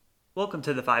Welcome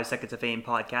to the 5 Seconds of Fame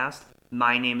podcast.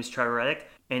 My name is Trevor Reddick,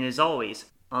 and as always,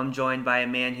 I'm joined by a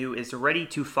man who is ready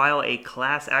to file a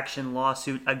class action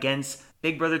lawsuit against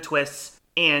Big Brother Twists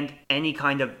and any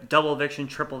kind of double eviction,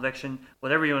 triple eviction,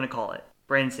 whatever you want to call it.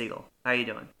 Brandon Siegel, how you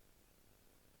doing?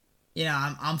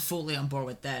 I'm fully on board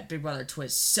with that. Big Brother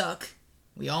Twists suck.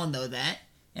 We all know that.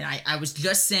 And I was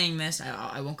just saying this.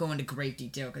 I won't go into great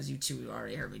detail because you two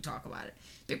already heard me talk about it.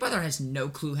 Big Brother has no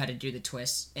clue how to do the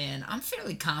twists, and I'm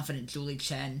fairly confident Julie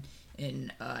Chen,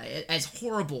 as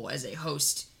horrible as a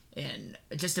host and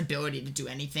just ability to do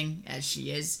anything as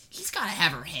she is, she's got to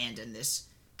have her hand in this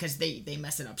because they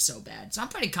mess it up so bad. So I'm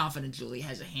pretty confident Julie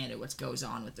has a hand at what goes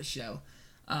on with the show.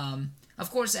 Of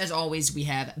course, as always, we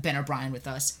have Ben O'Brien with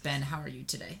us. Ben, how are you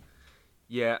today?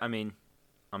 Yeah,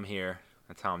 I'm here.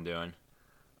 That's how I'm doing.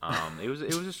 It was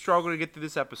a struggle to get through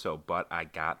this episode, but I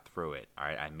got through it. All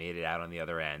right, I made it out on the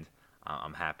other end.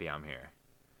 I'm happy I'm here.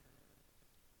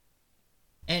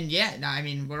 And yeah,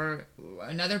 no, we're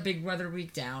another Big Brother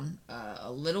week down.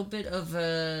 A little bit of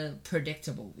a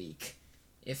predictable week,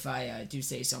 if I do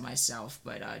say so myself.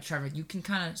 But Trevor, you can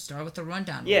kind of start with the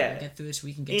rundown. Yeah, we'll get through this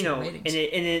week and get to the ratings. And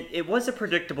it was a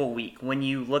predictable week when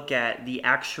you look at the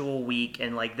actual week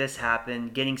and like this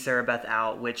happened, getting Sarah Beth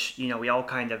out, which we all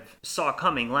kind of saw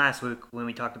coming last week when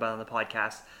we talked about it on the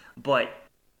podcast. But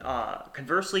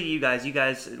conversely, you guys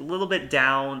a little bit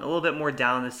more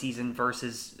down the season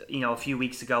versus a few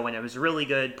weeks ago when it was really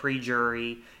good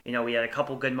pre-jury. We had a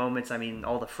couple good moments.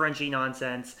 All the Frenchie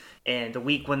nonsense and the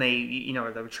week when they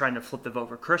were trying to flip the vote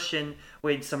for Christian.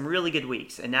 We had some really good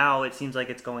weeks, and now it seems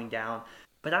like it's going down.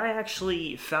 But I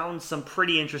actually found some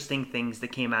pretty interesting things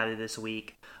that came out of this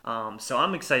week. So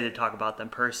I'm excited to talk about them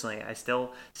personally. I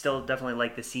still definitely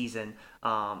like the season.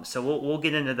 So we'll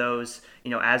get into those,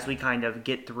 as we kind of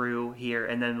get through here,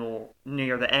 and then we'll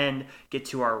near the end get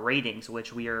to our ratings,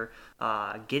 which we are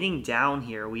getting down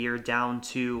here. We are down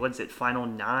to final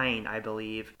 9, I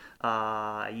believe.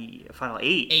 Final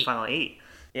 8. Final 8.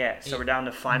 Yeah. So we're down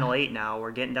to final 8 now.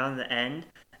 We're getting down to the end.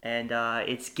 And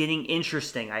it's getting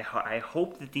interesting. I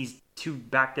hope that these two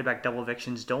back-to-back double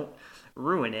evictions don't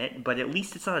ruin it, but at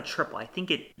least it's not a triple. I think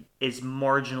it is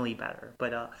marginally better.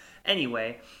 But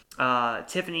anyway,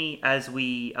 Tiffany, as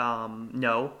we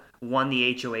know, won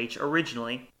the HOH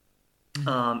originally.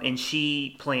 And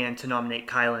she planned to nominate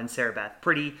Kyla and Sarah Beth.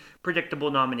 Pretty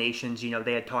predictable nominations.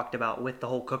 They had talked about with the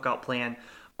whole cookout plan.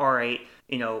 All right,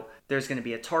 there's going to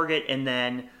be a target, and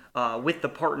then with the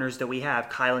partners that we have,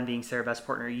 Kylan being Sarah Beth's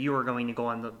partner, you are going to go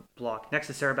on the block next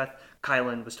to Sarah Beth.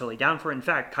 Kylan was totally down for it. In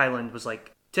fact, Kylan was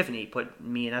like, Tiffany, put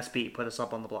me and SB, put us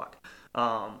up on the block.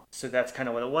 So that's kind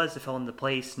of what it was. It fell into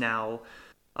place. Now,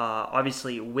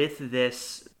 obviously, with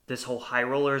this whole High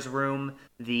Rollers room,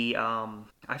 the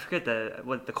I forget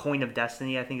the Coin of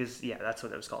Destiny, I think that's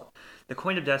what it was called. The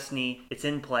Coin of Destiny, it's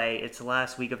in play. It's the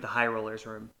last week of the High Rollers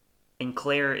room. And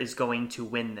Claire is going to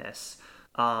win this.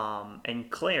 And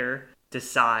Claire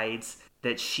decides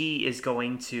that she is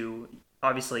going to,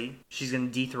 obviously, she's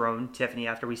going to dethrone Tiffany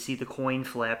after we see the coin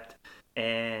flipped,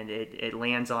 and it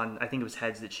lands on, I think it was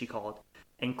heads that she called.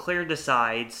 And Claire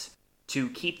decides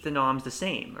to keep the noms the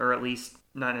same, or at least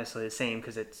not necessarily the same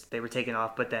because they were taken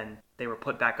off, but then they were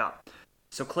put back up.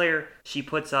 So Claire, she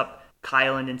puts up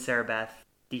Kylan and Sarah Beth,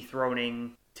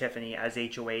 dethroning Tiffany as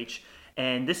HOH.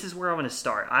 And this is where I'm going to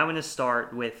start. I'm going to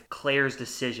start with Claire's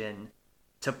decision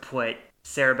to put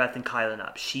Sarah Beth and Kylan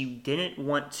up. She didn't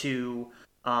want to,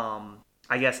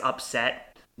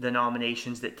 upset the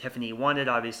nominations that Tiffany wanted.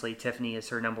 Obviously, Tiffany is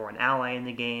her number one ally in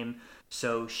the game.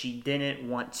 So she didn't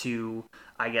want to,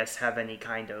 have any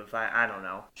kind of, I don't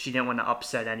know. She didn't want to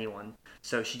upset anyone.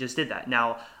 So she just did that.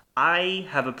 Now, I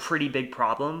have a pretty big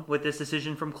problem with this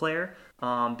decision from Claire.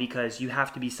 Because you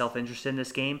have to be self-interested in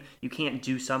this game. You can't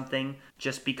do something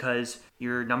just because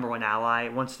your number one ally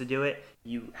wants to do it.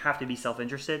 You have to be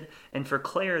self-interested. And for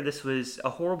Claire, this was a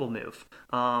horrible move.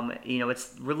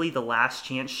 It's really the last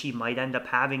chance she might end up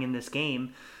having in this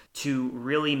game to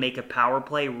really make a power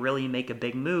play, really make a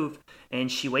big move,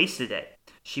 and she wasted it.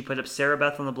 She put up Sarah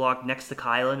Beth on the block next to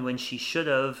Kylan when she should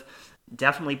have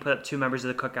definitely put up 2 members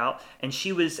of the cookout, and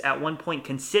she was at one point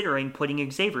considering putting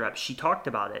Xavier up. She talked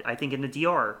about it, I think, in the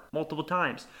DR multiple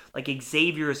times. Like,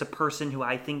 Xavier is a person who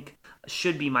I think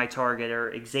should be my target,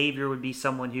 or Xavier would be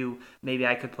someone who maybe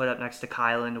I could put up next to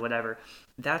Kylan, whatever.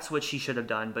 That's what she should have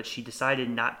done, but she decided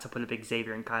not to put up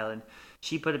Xavier and Kylan.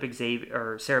 She put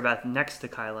up Sarah Beth next to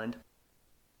Kylan.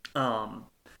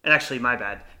 And actually, my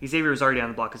bad. Xavier was already on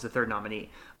the block as the third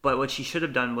nominee. But what she should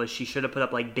have done was she should have put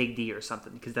up like Big D or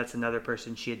something, because that's another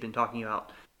person she had been talking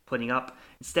about putting up.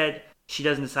 Instead, she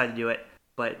doesn't decide to do it.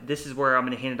 But this is where I'm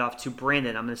going to hand it off to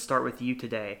Brandon. I'm going to start with you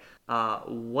today.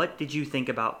 What did you think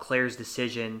about Claire's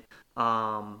decision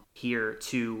here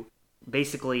to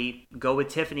basically go with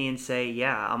Tiffany and say,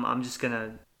 yeah, I'm just going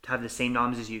to have the same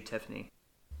noms as you, Tiffany?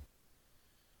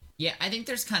 Yeah, I think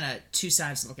there's kind of two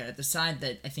sides to look at it. The side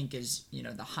that I think is,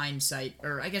 the hindsight,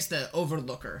 or I guess the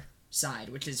overlooker side,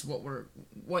 which is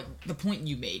what the point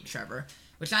you made, Trevor,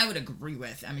 which I would agree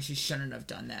with. I mean, she shouldn't have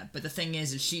done that. But the thing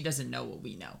is she doesn't know what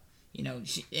we know.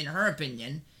 In her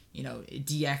opinion,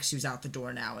 DX, who's out the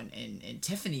door now, and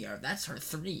Tiffany that's her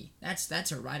three. That's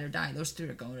her ride or die. Those three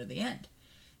are going to the end.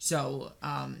 So,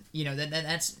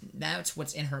 that's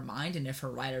what's in her mind. And if her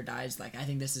ride or die is like, I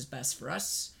think this is best for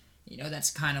us,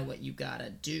 that's kind of what you gotta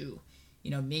do.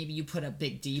 Maybe you put a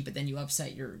big D, but then you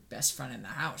upset your best friend in the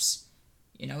house.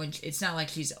 And it's not like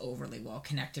she's overly well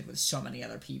connected with so many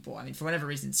other people. I mean, for whatever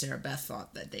reason, Sarah Beth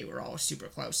thought that they were all super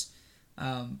close.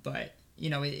 But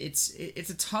it's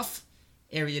a tough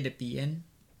area to be in,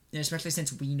 and especially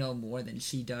since we know more than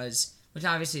she does, which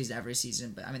obviously is every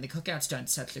season. But I mean, the Cookout's done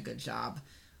such a good job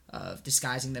of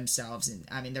disguising themselves, and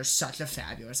I mean, they're such a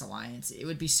fabulous alliance. It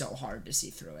would be so hard to see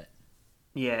through it.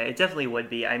 Yeah, it definitely would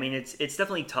be. I mean, it's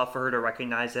definitely tough for her to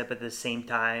recognize it, but at the same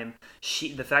time,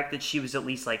 the fact that she was at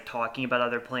least like talking about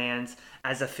other plans,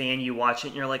 as a fan, you watch it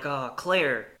and you're like, oh,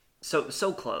 Claire, so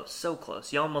close, so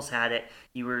close. You almost had it.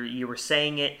 You were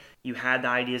saying it. You had the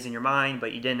ideas in your mind,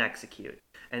 but you didn't execute.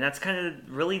 And that's kind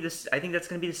of really this. I think that's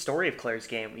going to be the story of Claire's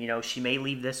game. She may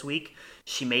leave this week.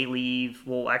 She may leave.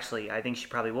 Well, actually, I think she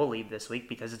probably will leave this week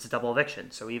because it's a double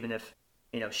eviction. So even if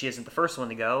she isn't the first one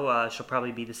to go, she'll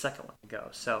probably be the second one to go.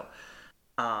 So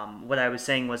what I was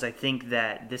saying was I think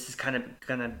that this is kind of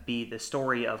going to be the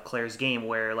story of Claire's game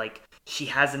where, like, she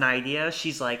has an idea.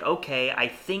 She's like, okay, I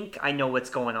think I know what's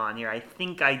going on here. I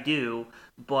think I do,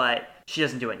 but she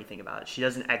doesn't do anything about it. She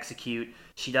doesn't execute.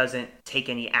 She doesn't take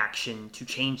any action to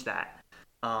change that,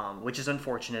 which is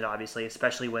unfortunate, obviously,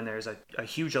 especially when there's a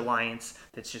huge alliance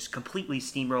that's just completely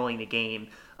steamrolling the game.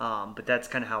 But that's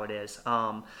kind of how it is.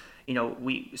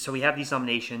 We have these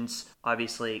nominations,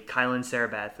 obviously, Kylan, Sarah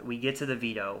Beth. We get to the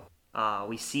veto.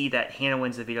 We see that Hannah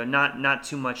wins the veto. Not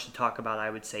too much to talk about,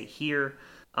 I would say, here.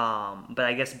 But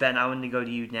I guess, Ben, I want to go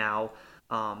to you now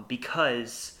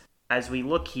because as we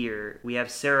look here, we have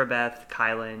Sarah Beth,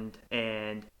 Kylan,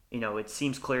 and, it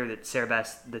seems clear that Sarah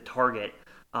Beth's the target.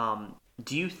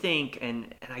 Do you think,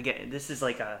 and I get, this is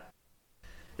like a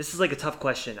tough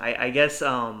question. I guess,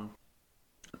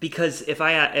 because if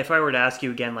I were to ask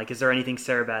you again, like, is there anything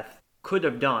Sarah Beth could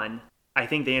have done? I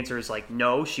think the answer is like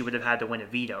no. She would have had to win a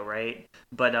veto, right?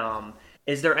 But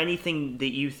is there anything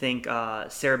that you think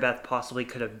Sarah Beth possibly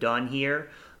could have done here,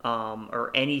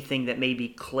 or anything that maybe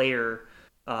Claire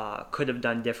could have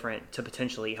done different to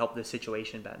potentially help this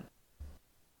situation, Ben?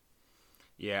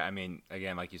 Yeah, I mean,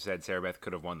 again, like you said, Sarah Beth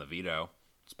could have won the veto.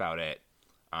 That's about it.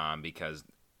 Because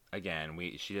again,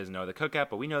 she doesn't know the Cookout,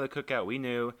 but we know the Cookout. We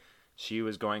knew she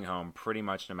was going home pretty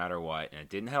much no matter what, and it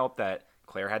didn't help that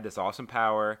Claire had this awesome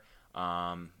power,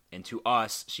 and to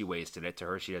us, she wasted it. To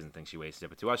her, she doesn't think she wasted it,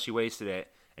 but to us, she wasted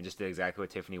it and just did exactly what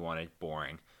Tiffany wanted.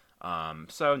 Boring.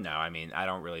 So, no, I mean, I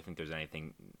don't really think there's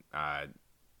anything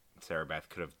Sarah Beth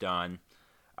could have done.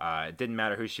 It didn't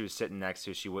matter who she was sitting next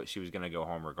to. She was going to go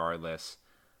home regardless,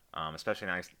 especially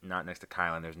not next to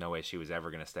Kylan. There's no way she was ever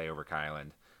going to stay over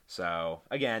Kylan. So,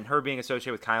 again, her being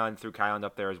associated with Kylan threw Kylan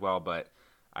up there as well, but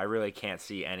I really can't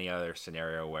see any other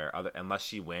scenario where, unless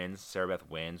she wins, Sarah Beth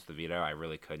wins the veto, I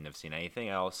really couldn't have seen anything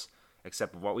else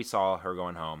except what we saw, her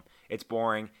going home. It's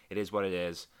boring. It is what it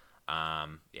is.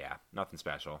 Yeah, nothing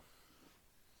special.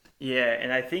 Yeah,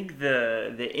 and I think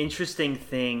the interesting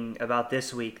thing about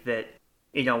this week that,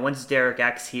 once Derek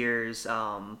X hears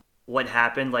what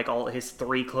happened, like all his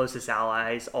three closest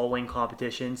allies all win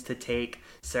competitions to take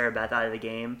Sarah Beth out of the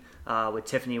game, with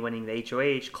Tiffany winning the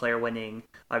HOH, Claire winning,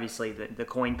 obviously, the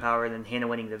coin power, and then Hannah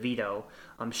winning the veto.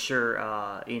 I'm sure,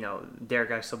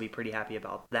 Derek X will be pretty happy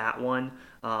about that one,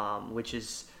 which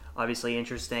is obviously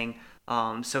interesting.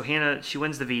 So Hannah, she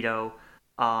wins the veto.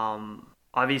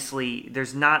 Obviously,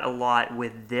 there's not a lot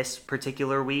with this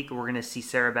particular week. We're going to see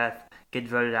Sarah Beth get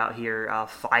voted out here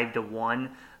 5-1.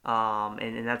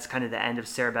 And that's kind of the end of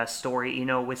Sarah Beth's story.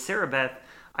 With Sarah Beth,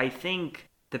 I think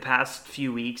the past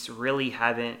few weeks really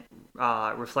haven't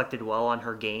reflected well on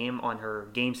her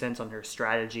game sense, on her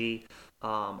strategy.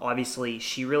 Obviously,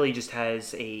 she really just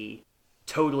has a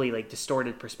totally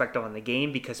distorted perspective on the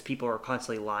game because people are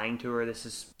constantly lying to her. This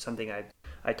is something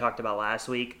I talked about last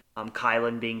week.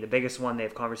 Kylan being the biggest one. They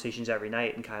have conversations every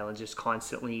night, and Kylan's just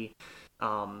constantly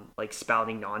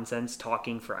spouting nonsense,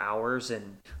 talking for hours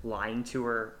and lying to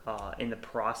her in the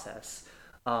process.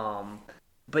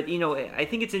 But I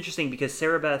think it's interesting because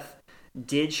Sarah Beth,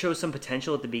 did show some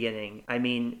potential at the beginning. I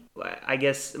mean, I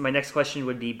guess my next question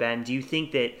would be, Ben, do you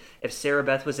think that if Sarah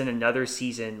Beth was in another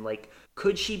season, like,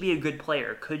 could she be a good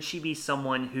player? Could she be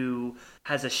someone who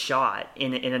has a shot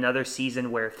in another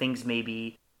season where things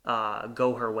maybe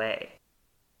go her way?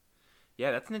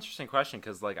 Yeah, that's an interesting question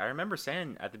because, like, I remember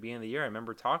saying at the beginning of the year, I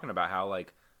remember talking about how,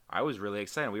 like, I was really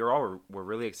excited. We were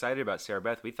really excited about Sarah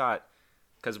Beth. We thought,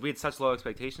 because we had such low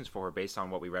expectations for her based on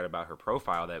what we read about her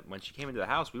profile, that when she came into the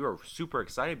house, we were super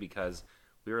excited because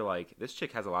we were like, this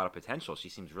chick has a lot of potential. She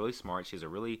seems really smart. She has a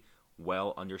really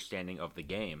well understanding of the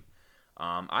game.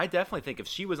 I definitely think if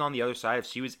she was on the other side, if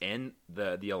she was in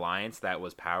the alliance that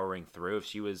was powering through,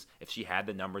 if she had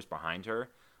the numbers behind her,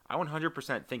 I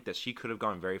 100% think that she could have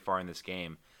gone very far in this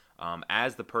game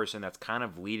as the person that's kind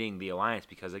of leading the alliance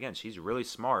because again, she's really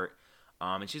smart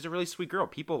and she's a really sweet girl.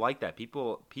 People like that.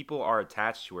 People are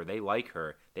attached to her. They like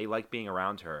her. They like being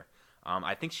around her.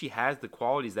 I think she has the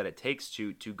qualities that it takes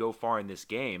to go far in this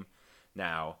game.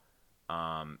 Now,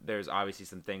 there's obviously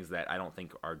some things that I don't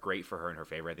think are great for her in her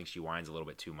favor. I think she whines a little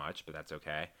bit too much, but that's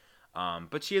okay.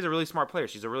 But she is a really smart player.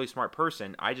 She's a really smart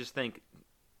person. I just think,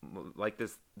 like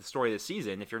the story this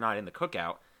season, if you're not in the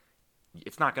cookout,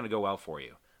 it's not going to go well for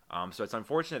you. So it's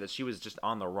unfortunate that she was just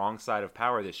on the wrong side of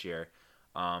power this year.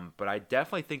 But I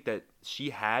definitely think that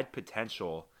she had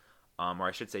potential, or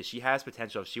I should say she has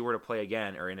potential if she were to play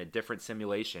again or in a different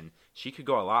simulation. She could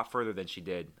go a lot further than she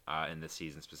did in this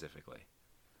season specifically.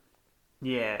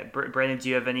 Yeah, Brandon, do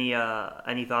you have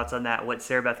any thoughts on that? What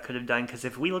Sarah Beth could have done? Because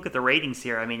if we look at the ratings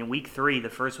here, I mean, in week 3, the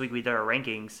first week we did our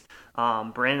rankings,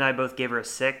 Brandon and I both gave her a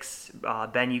 6.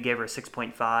 Ben, you gave her a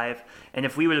 6.5. And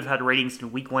if we would have had ratings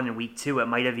in week 1 and week 2, it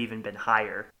might have even been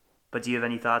higher. But do you have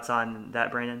any thoughts on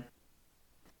that, Brandon?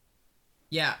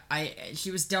 Yeah, she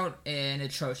was dealt an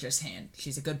atrocious hand.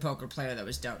 She's a good poker player that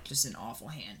was dealt just an awful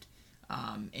hand.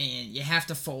 And you have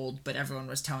to fold, but everyone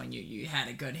was telling you you had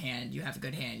a good hand, you have a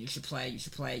good hand, you should play,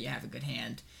 you have a good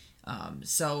hand.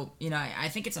 So, I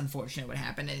think it's unfortunate what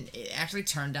happened, and it actually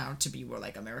turned out to be where,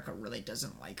 like, America really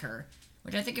doesn't like her,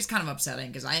 which I think is kind of upsetting,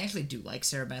 because I actually do like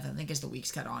Sarah Beth. I think as the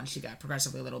weeks got on, she got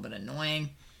progressively a little bit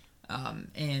annoying,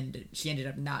 and she ended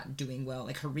up not doing well.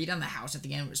 Like, her read on the house at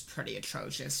the end was pretty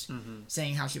atrocious,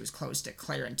 saying how she was close to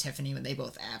Claire and Tiffany when they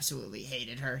both absolutely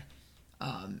hated her.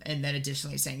 And then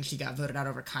additionally saying she got voted out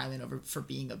over Kylan for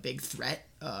being a big threat.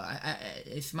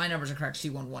 If my numbers are correct, she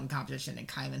won 1 competition and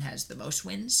Kylan has the most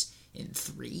wins in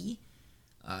 3,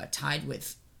 tied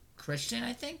with Christian,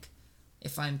 I think.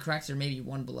 If I'm correct, or maybe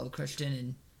 1 below Christian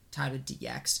and tied with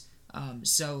DX.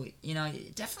 So,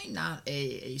 definitely not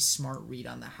a smart read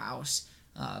on the house.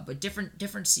 But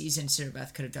different seasons, Sarah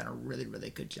Beth could have done a really, really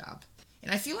good job.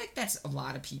 And I feel like that's a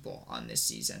lot of people on this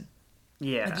season.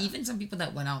 Yeah. Like, even some people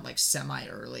that went out, like,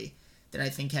 semi-early that I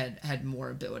think had more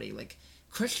ability. Like,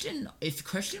 Christian, if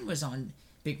Christian was on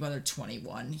Big Brother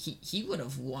 21, he would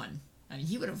have won. I mean,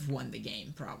 he would have won the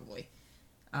game, probably.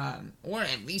 Or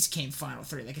at least came Final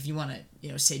 3. Like, if you want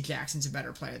to, say Jackson's a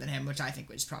better player than him, which I think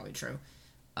was probably true.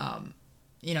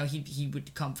 He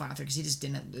would come Final 3 because he just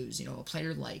didn't lose. A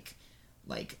player like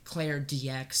Claire,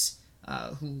 DX,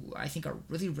 who I think are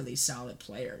really, really solid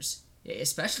players.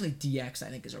 Especially DX, I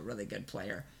think, is a really good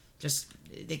player. Just,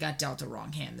 they got dealt a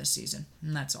wrong hand this season,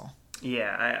 and that's all.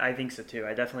 Yeah, I think so too.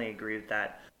 I definitely agree with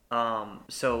that.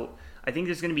 So I think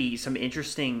there's going to be some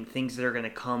interesting things that are going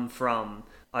to come from,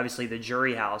 obviously, the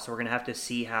jury house. We're going to have to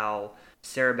see how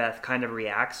Sarah Beth kind of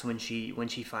reacts when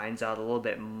she finds out a little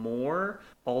bit more.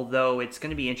 Although it's going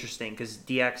to be interesting because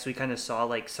DX, we kind of saw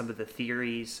like some of the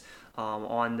theories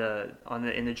in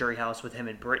the jury house with him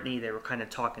and Brittany. They were kind of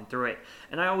talking through it,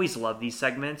 and I always love these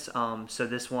segments. So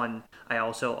this one I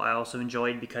also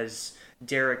enjoyed because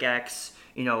Derek X,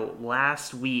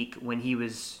 last week when he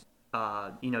was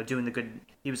doing the good,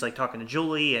 he was like talking to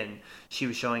Julie and she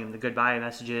was showing him the goodbye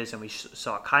messages, and we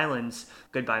saw Kylan's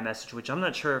goodbye message, which I'm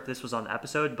not sure if this was on the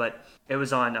episode, but it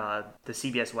was on the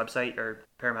CBS website or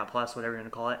Paramount Plus, whatever you're gonna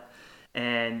call it.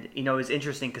 And, it was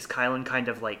interesting because Kylan kind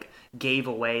of like gave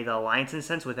away the alliance in a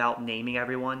sense without naming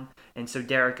everyone. And so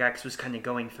Derek X was kind of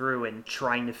going through and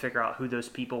trying to figure out who those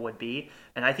people would be.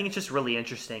 And I think it's just really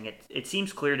interesting. It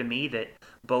seems clear to me that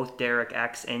both Derek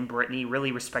X and Brittany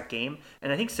really respect game.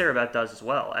 And I think Sarah Beth does as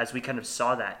well, as we kind of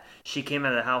saw that. She came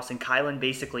out of the house and Kylan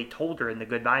basically told her in the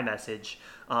goodbye message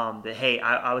that, hey,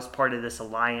 I was part of this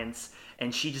alliance.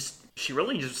 And she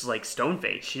really just was like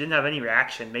stone-faced. She didn't have any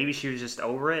reaction. Maybe she was just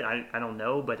over it. I don't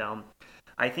know. But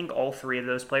I think all 3 of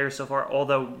those players so far,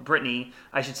 although Brittany,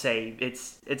 I should say,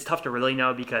 it's tough to really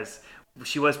know because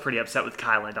she was pretty upset with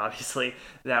Kylan, obviously,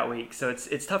 that week. So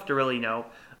it's tough to really know.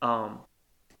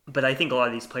 but I think a lot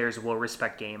of these players will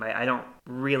respect game. I don't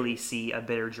really see a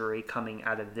bitter jury coming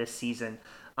out of this season.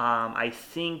 I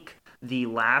think the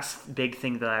last big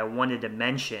thing that I wanted to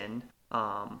mention,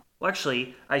 well,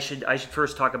 actually, I should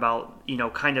first talk about,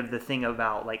 kind of the thing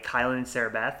about like Kylan and Sarah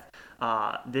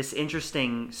Beth. This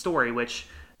interesting story, which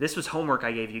this was homework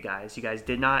I gave you guys. You guys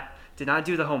did not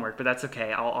do the homework, but that's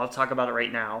okay. I'll talk about it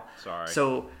right now. Sorry.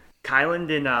 So Kylan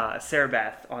and Sarah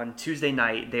Beth on Tuesday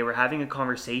night, they were having a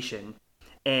conversation,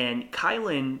 and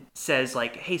Kylan says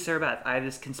like, "Hey Sarah Beth, I have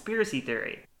this conspiracy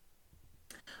theory.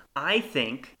 I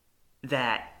think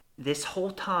that this whole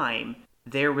time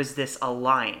there was this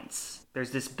alliance.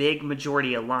 There's this big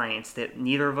majority alliance that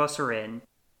neither of us are in,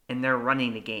 and they're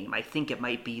running the game. I think it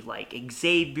might be like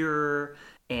Xavier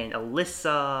and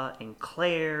Alyssa and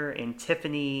Claire and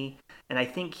Tiffany, and I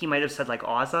think he might have said like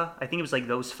Azah. I think it was like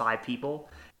those 5 people."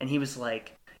 And he was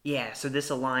like, "Yeah, so this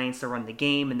alliance, they run the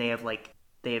game, and they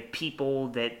have people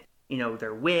that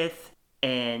they're with."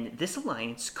 And this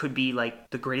alliance could be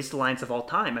like the greatest alliance of all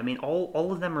time. I mean,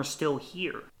 all of them are still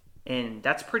here, and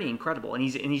that's pretty incredible. And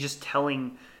he's just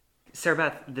telling Sarah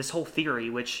Beth this whole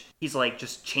theory, which he's like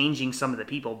just changing some of the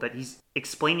people, but he's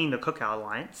explaining the Cookout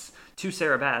Alliance to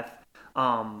Sarah Beth,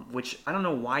 which I don't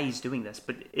know why he's doing this,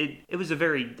 but it was a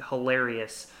very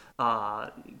hilarious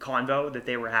convo that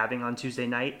they were having on Tuesday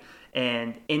night.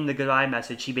 And in the goodbye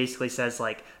message, he basically says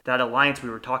like, that alliance we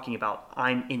were talking about,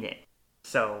 I'm in it.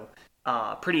 So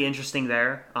pretty interesting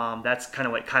there. That's kind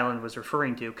of what Kylan was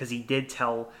referring to, because he did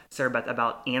tell Sarah Beth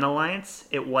about an alliance.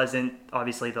 It wasn't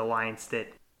obviously the alliance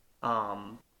that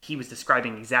he was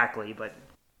describing exactly, but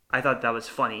I thought that was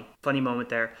funny moment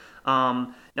there.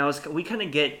 Now as we kind of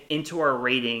get into our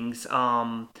ratings,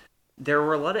 there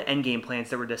were a lot of endgame plans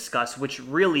that were discussed, which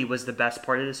really was the best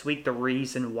part of this week. The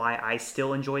reason why I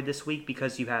still enjoyed this week,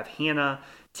 because you have Hannah,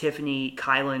 Tiffany,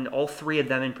 Kylan, all 3 of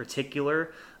them in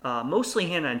particular, mostly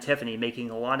Hannah and Tiffany,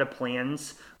 making a lot of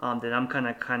plans that I'm going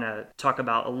to kind of talk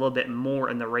about a little bit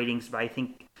more in the ratings. But I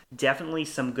think definitely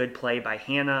some good play by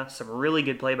Hannah, some really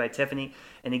good play by Tiffany,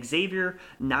 and Xavier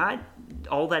not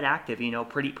all that active,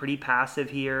 pretty passive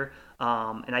here.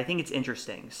 And I think it's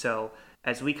interesting. So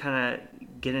as we kind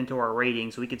of get into our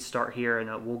ratings, we could start here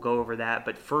and we'll go over that.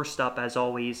 But first up, as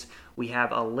always, we have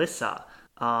Alyssa.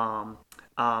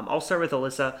 I'll start with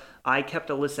Alyssa. I kept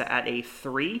Alyssa at a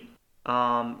 3.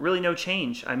 Really no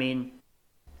change. I mean,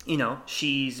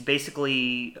 she's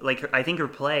basically like, I think her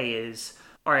play is,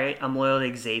 all right, I'm loyal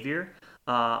to Xavier.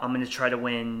 I'm going to try to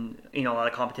win, a lot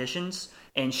of competitions.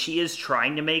 And she is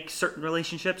trying to make certain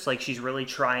relationships. Like, she's really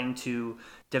trying to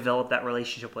develop that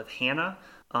relationship with Hannah.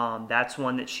 That's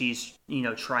one that she's,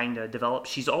 trying to develop.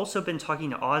 She's also been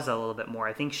talking to Azah a little bit more.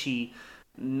 I think she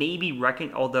maybe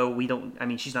although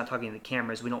she's not talking to the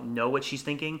cameras. We don't know what she's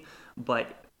thinking,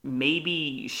 but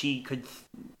maybe she could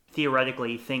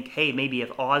theoretically think, hey, maybe if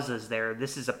Azah's there,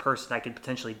 this is a person I could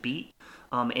potentially beat.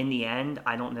 In the end,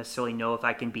 I don't necessarily know if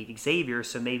I can beat Xavier,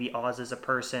 so maybe Azah's a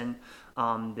person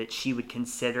that she would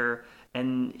consider.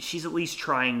 And she's at least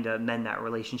trying to mend that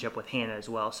relationship with Hannah as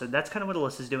well. So that's kind of what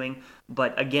Alyssa's doing.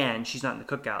 But again, she's not in the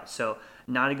Cookout, so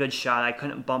not a good shot. I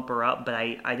couldn't bump her up, but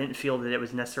I didn't feel that it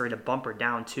was necessary to bump her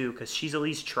down too, because she's at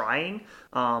least trying.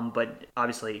 But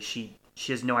obviously, she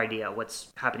has no idea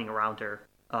what's happening around her,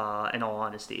 in all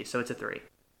honesty. So it's a 3.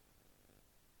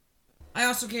 I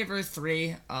also gave her a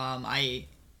 3. For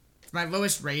my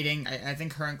lowest rating, I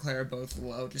think her and Claire are both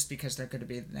low, just because they're going to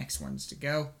be the next ones to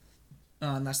go.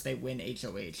 Unless they win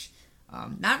HOH.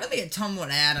 Not really a ton more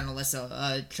to add on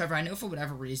Alyssa. Trevor, I know for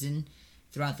whatever reason,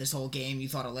 throughout this whole game, you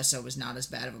thought Alyssa was not as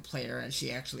bad of a player as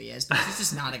she actually is, but she's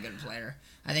just not a good player.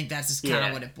 I think that's just kind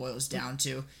of what it boils down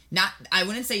to. I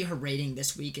wouldn't say her rating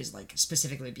this week is like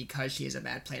specifically because she is a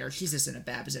bad player. She's just in a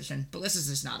bad position. But Alyssa's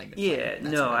just not a good player. Yeah,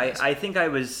 no, I think I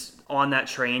was on that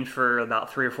train for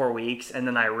about 3 or 4 weeks, and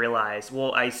then I realized,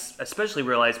 I especially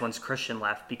realized once Christian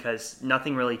left, because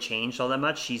nothing really changed all that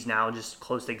much. She's now just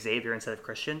close to Xavier instead of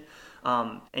Christian.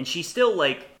 And she's still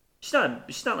like,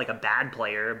 she's not like a bad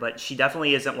player, but she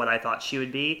definitely isn't what I thought she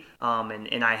would be.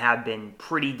 And I have been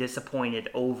pretty disappointed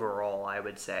overall, I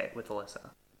would say, with Alyssa.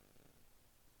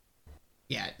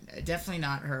 Yeah, definitely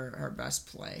not her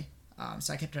best play.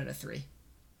 So I kept her at a 3.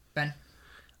 Ben?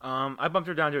 I bumped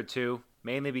her down to a 2,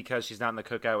 mainly because she's not in the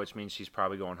Cookout, which means she's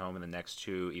probably going home in the next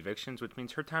 2 evictions, which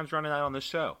means her time's running out on the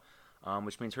show,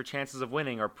 which means her chances of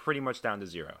winning are pretty much down to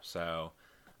 0. So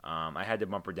I had to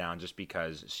bump her down just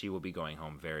because she will be going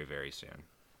home very, very soon.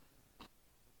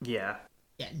 Yeah.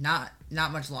 Yeah, not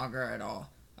much longer at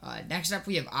all. Next up,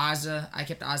 we have Azah. I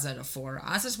kept Azah at a 4.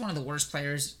 Azah's one of the worst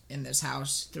players in this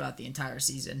house throughout the entire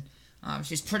season.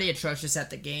 She's pretty atrocious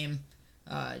at the game.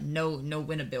 No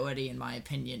winnability in my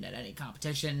opinion at any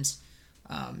competitions.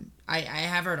 I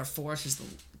have her at a 4. She's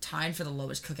tied for the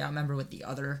lowest cookout member with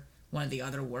one of the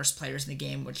other worst players in the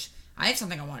game, which I have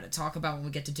something I wanted to talk about when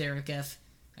we get to Derek F.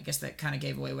 I guess that kind of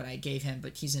gave away what I gave him,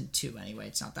 but he's in 2 anyway.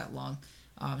 It's not that long.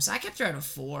 So I kept her at a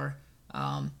 4.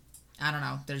 I don't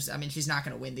know. She's not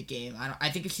going to win the game. I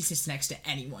think if she sits next to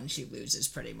anyone, she loses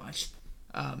pretty much.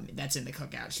 That's in the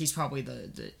cookout. She's probably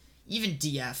the even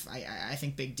DF. I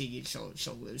think Big D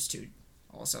she'll lose to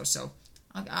also. So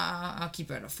I'll keep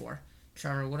her at a 4.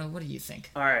 Trevor, what do you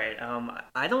think? All right.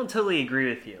 I don't totally agree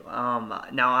with you.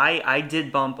 Now I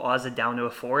did bump Ozza down to a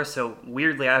 4, so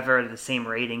weirdly I've heard the same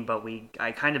rating, but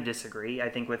I kind of disagree. I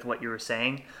think with what you were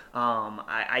saying.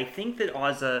 I think that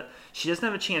Ozza, she doesn't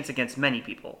have a chance against many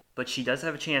people, but she does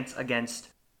have a chance against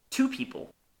 2 people.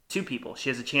 2 people. She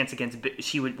has a chance against.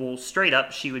 Straight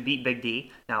up, she would beat Big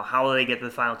D. Now, how will they get to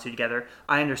the final 2 together?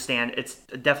 I understand. It's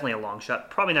definitely a long shot.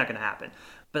 Probably not going to happen.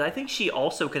 But I think she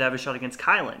also could have a shot against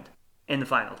Kyland in the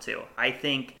final 2. I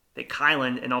think that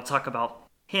Kyland, and I'll talk about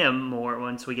him more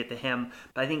once we get to him,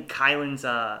 but I think Kyland's,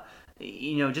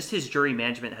 just his jury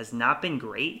management has not been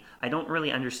great. I don't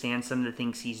really understand some of the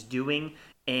things he's doing,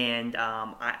 and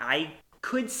I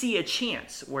could see a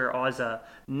chance where Ozza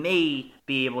may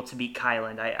be able to beat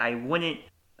Kyland. I wouldn't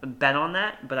bet on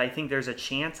that, but I think there's a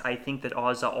chance. I think that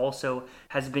Ozza also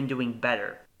has been doing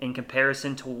better in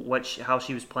comparison to how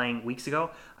she was playing weeks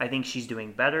ago. I think she's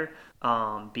doing better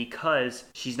because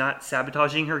she's not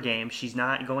sabotaging her game. She's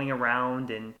not going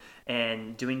around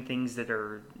and doing things that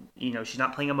are, she's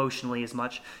not playing emotionally as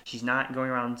much. She's not going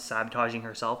around sabotaging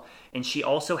herself. And she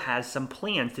also has some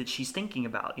plans that she's thinking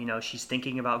about. She's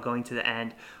thinking about going to the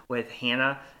end with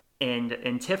Hannah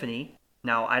and Tiffany.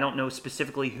 Now, I don't know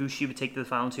specifically who she would take to the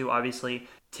final 2. Obviously,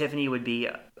 Tiffany would be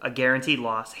a guaranteed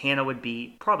loss. Hannah would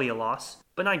be probably a loss,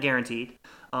 but not guaranteed.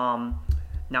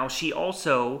 Now, she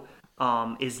also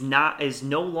is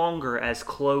no longer as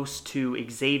close to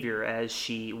Xavier as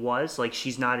she was. Like,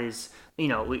 she's not as,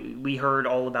 we heard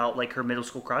all about, like, her middle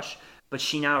school crush, but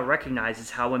she now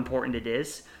recognizes how important it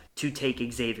is to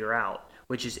take Xavier out,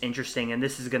 which is interesting, and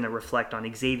this is going to reflect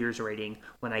on Xavier's rating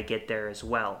when I get there as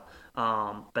well.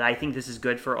 But I think this is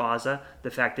good for Ozza,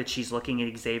 the fact that she's looking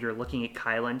at Xavier, looking at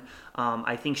Kyland.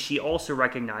 I think she also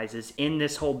recognizes in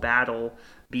this whole battle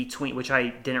between, which I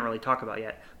didn't really talk about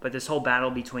yet, but this whole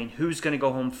battle between who's going to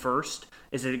go home first,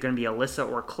 is it going to be Alyssa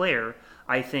or Claire?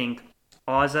 I think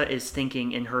Ozza is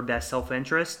thinking in her best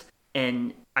self-interest,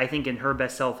 and I think in her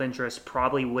best self-interest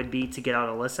probably would be to get out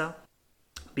Alyssa,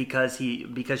 because she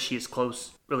is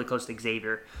really close to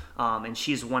Xavier, and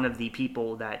she's one of the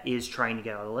people that is trying to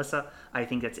get out Alyssa. I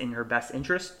think that's in her best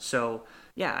interest. So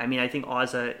yeah, I think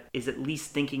Ozza is at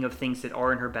least thinking of things that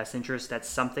are in her best interest. That's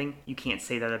something. You can't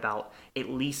say that about at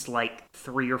least like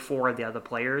 3 or 4 of the other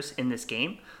players in this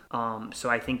game. So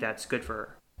I think that's good for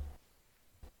her.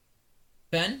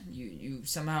 Ben, you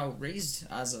somehow raised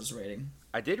Ozza's rating.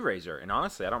 I did raise her, and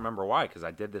honestly, I don't remember why, because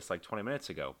I did this like 20 minutes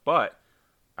ago. But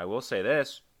I will say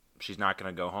this, she's not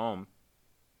going to go home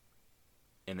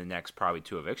in the next probably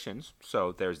 2 evictions.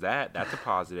 So there's that. That's a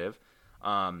positive.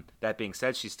 That being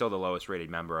said, she's still the lowest rated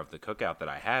member of the cookout that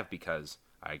I have, because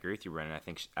I agree with you, Brennan.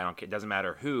 It doesn't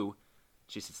matter who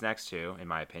she sits next to, in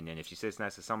my opinion. If she sits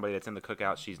next to somebody that's in the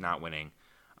cookout, she's not winning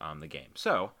the game.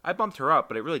 So I bumped her up,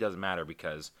 but it really doesn't matter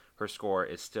because her score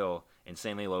is still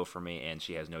insanely low for me, and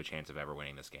she has no chance of ever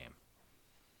winning this game.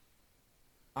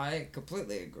 I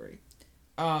completely agree.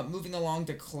 Moving along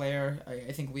to Claire,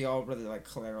 I think we all really like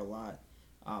Claire a lot.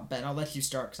 Ben, I'll let you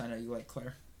start because I know you like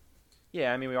Claire.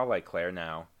 Yeah, we all like Claire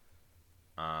now.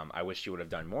 I wish she would have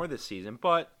done more this season,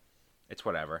 but it's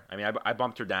whatever. I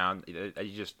bumped her down.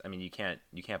 You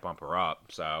can't bump her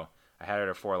up. So I had her at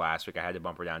a 4 last week. I had to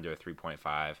bump her down to a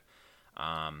 3.5.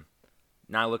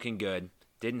 Not looking good.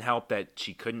 Didn't help that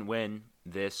she couldn't win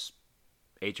this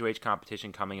HOH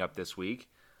competition coming up this week,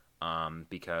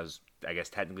 because I guess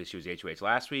technically she was HOH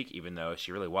last week, even though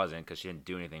she really wasn't because she didn't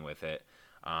do anything with it.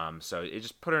 So it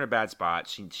just put her in a bad spot.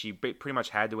 She pretty much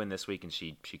had to win this week, and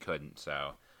she couldn't.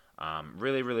 So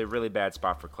really, really, really bad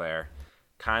spot for Claire.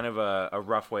 Kind of a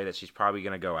rough way that she's probably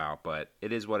going to go out, but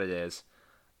it is what it is.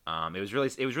 It was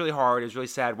really hard. It was really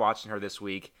sad watching her this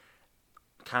week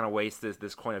kind of waste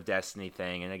this Coin of Destiny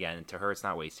thing. And again, to her, it's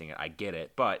not wasting it. I get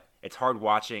it, but it's hard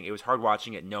watching. It was hard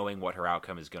watching it, knowing what her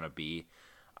outcome is going to be.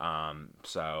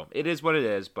 So it is what it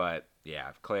is. But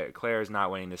yeah, Claire is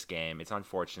not winning this game. It's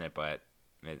unfortunate, but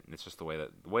it's just the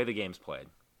way the game's played.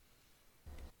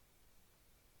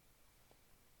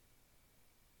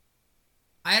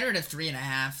 I had her at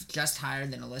 3.5, just higher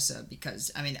than Alyssa, because,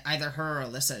 I mean, either her or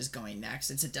Alyssa is going next.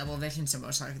 It's a double eviction, so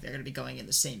most likely they're going to be going in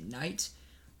the same night,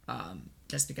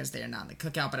 just because they're not in the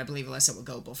cookout, but I believe Alyssa will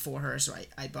go before her, so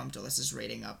I bumped Alyssa's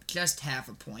rating up just half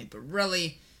a point, but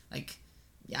really, like,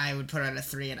 yeah, I would put her at a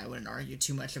 3, and I wouldn't argue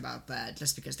too much about that,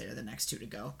 just because they're the next two to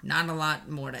go. Not a lot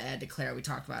more to add to Claire. We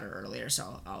talked about her earlier,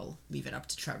 so I'll leave it up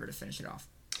to Trevor to finish it off.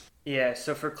 Yeah,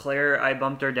 so for Claire, I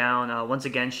bumped her down. Once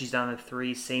again, she's down to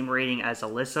 3, same rating as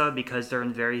Alyssa because they're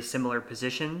in very similar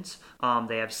positions.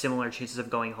 They have similar chances of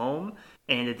going home,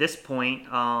 and at this point,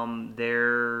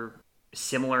 they're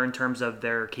similar in terms of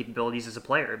their capabilities as a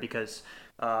player because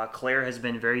Claire has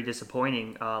been very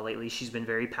disappointing lately. She's been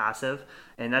very passive,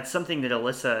 and that's something that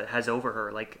Alyssa has over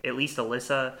her. Like at least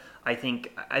Alyssa, I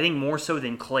think more so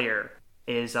than Claire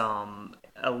is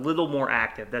a little more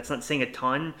active. That's not saying a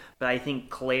ton, but I think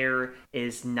Claire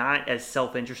is not as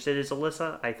self-interested as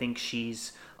Alyssa. I think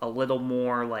she's a little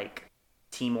more like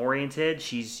team-oriented.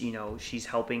 She's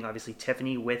helping obviously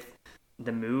Tiffany with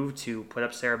the move to put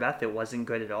up Sarah Beth. It wasn't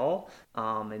good at all,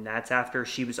 and that's after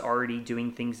she was already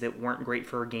doing things that weren't great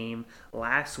for her game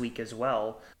last week as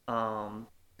well.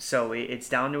 So it's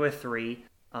down to a 3.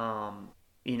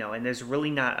 And there's really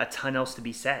not a ton else to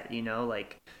be said.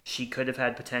 Like she could have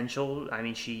had potential. I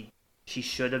mean, she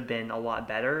should have been a lot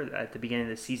better at the beginning of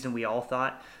the season. We all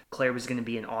thought Claire was going to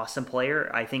be an awesome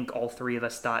player. I think all 3 of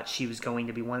us thought she was going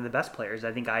to be one of the best players.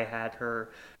 I think I had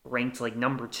her ranked like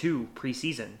number 2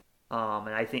 preseason.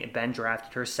 And I think Ben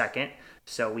drafted her 2nd.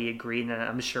 So we agreed, and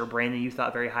I'm sure Brandon, you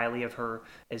thought very highly of her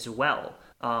as well.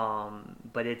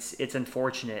 But it's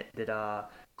unfortunate that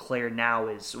Claire now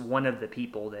is one of the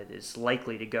people that is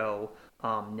likely to go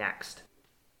next.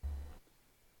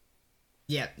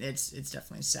 Yeah, it's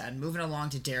definitely sad. Moving along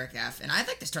to Derek F. And I'd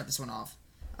like to start this one off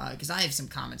because I have some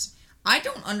comments. I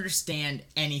don't understand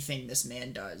anything this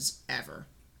man does ever.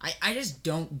 I just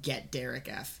don't get Derek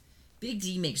F. Big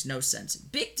D makes no sense.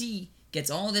 Big D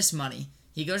gets all this money.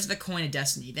 He goes to the Coin of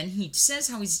Destiny. Then he says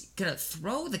how he's going to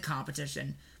throw the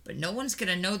competition, but no one's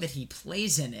going to know that he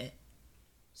plays in it.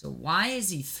 So why is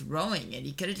he throwing it?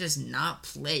 He could have just not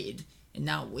played and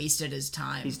not wasted his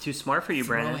time. He's too smart for you,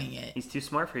 Brandon. He's too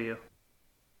smart for you.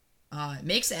 It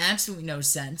makes absolutely no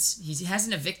sense. He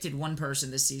hasn't evicted one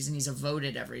person this season. He's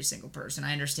voted every single person.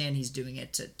 I understand he's doing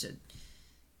it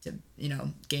to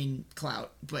gain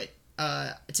clout. But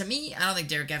to me, I don't think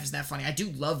Derek F is that funny. I do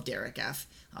love Derek F,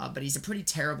 but he's a pretty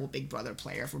terrible Big Brother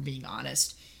player, if we're being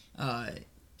honest.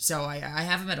 So I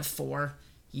have him at a 4.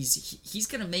 He's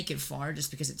gonna make it far just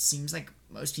because it seems like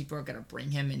most people are gonna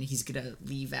bring him, and he's gonna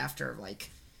leave after like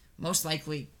most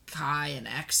likely Kai and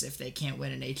X if they can't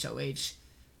win an HOH.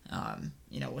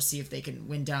 We'll see if they can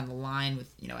win down the line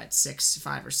with at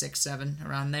 5 or 6, 7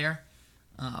 around there.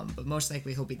 But most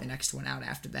likely he'll be the next one out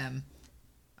after them,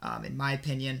 in my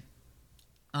opinion.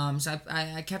 So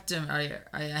I kept him. I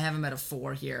have him at a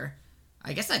 4 here.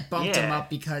 I guess I bumped him up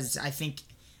because I think.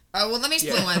 Well, let me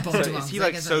explain why I bumped him up. Is he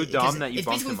like so dumb that you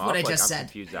bumped him up? What I like, just I'm said.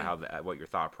 confused at what your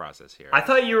thought process here. I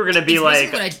thought you were gonna be what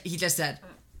he just said.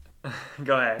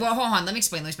 Go ahead. Well, hold on. Let me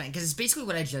explain. Because it's basically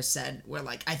what I just said. Where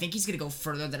like I think he's gonna go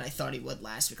further than I thought he would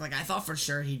last week. Like I thought for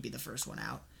sure he'd be the first one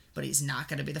out, but he's not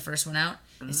gonna be the first one out.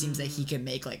 It seems that he can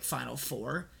make like final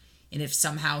 4, and if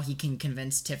somehow he can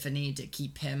convince Tiffany to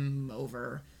keep him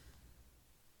over.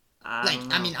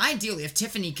 I mean, ideally, if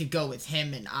Tiffany could go with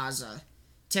him and Azah,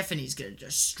 Tiffany's gonna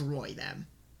destroy them.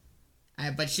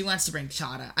 But she wants to bring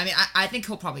Chada. I mean, I think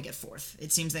he'll probably get 4th.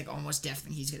 It seems like almost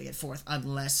definitely he's gonna get 4th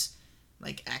unless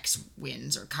like X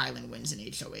wins or Kylan wins in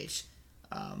HOH.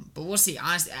 But we'll see.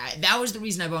 Honestly, that was the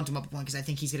reason I bumped him up a point because I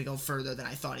think he's gonna go further than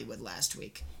I thought he would last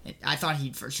week. I thought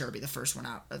he'd for sure be the first one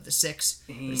out of the 6,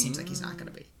 but it seems like he's not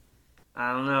gonna be.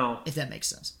 I don't know if that makes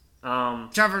sense.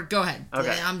 Trevor, go ahead.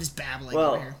 Okay. I'm just babbling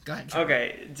over here. Go ahead, Trevor.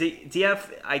 Okay.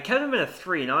 DF, I kept him at a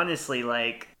 3, and honestly,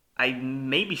 like, I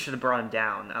maybe should have brought him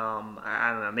down.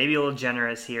 I don't know, maybe a little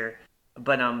generous here,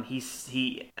 but not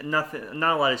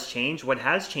a lot has changed. What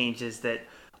has changed is that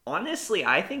honestly,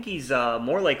 I think he's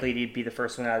more likely to be the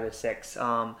first one out of the 6.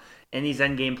 In these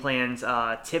endgame plans,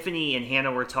 Tiffany and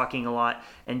Hannah were talking a lot,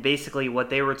 and basically what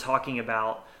they were talking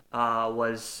about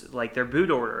was like their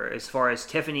boot order, as far as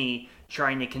Tiffany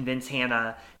trying to convince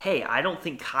Hannah, hey, I don't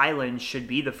think Kylan should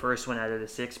be the first one out of the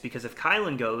 6, because if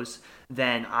Kylan goes,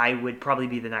 then I would probably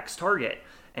be the next target.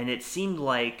 And it seemed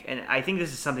like, and I think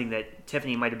this is something that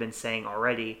Tiffany might have been saying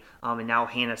already, and now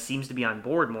Hannah seems to be on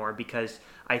board more, because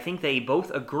I think they both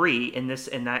agree in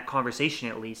that conversation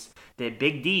at least, that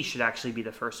Big D should actually be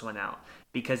the first one out.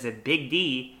 Because if Big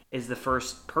D is the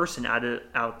first person out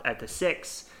at the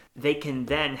 6, they can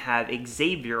then have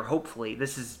Xavier, hopefully.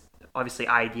 This is obviously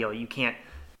ideal. You can't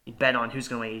bet on who's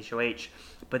going to win HOH.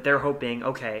 But they're hoping,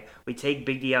 okay, we take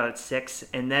Big D out at 6,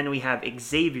 and then we have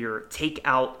Xavier take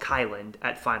out Kyland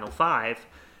at Final 5,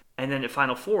 and then at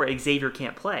Final 4, Xavier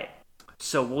can't play.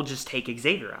 So we'll just take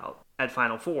Xavier out at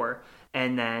Final 4,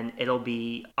 and then it'll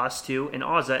be us two and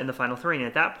Ozza in the Final 3. And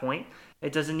at that point,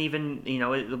 it doesn't even,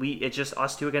 it's just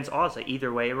us two against Ozza.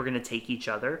 Either way, we're going to take each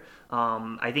other.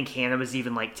 I think Hannah was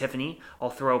even like, Tiffany, I'll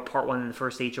throw part 1 in the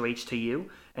first HOH to you,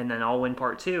 and then I'll win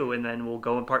part 2, and then we'll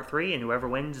go in part 3, and whoever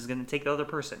wins is going to take the other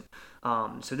person.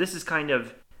 So this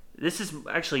is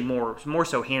actually more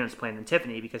so Hannah's plan than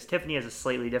Tiffany, because Tiffany has a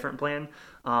slightly different plan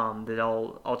that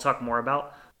I'll talk more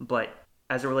about. But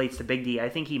as it relates to Big D, I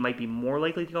think he might be more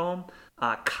likely to go home.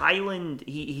 Kyland,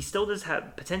 he still does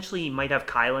have, potentially he might have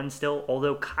Kyland still,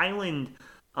 although Kyland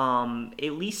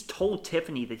at least told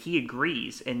Tiffany that he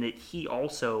agrees and that he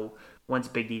also wants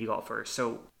Big D to go out first.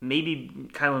 So maybe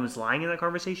Kyland was lying in that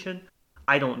conversation.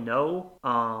 I don't know.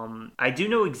 I do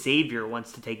know Xavier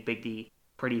wants to take Big D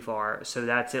pretty far, so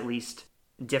that's at least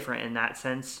different in that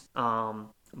sense.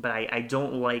 But I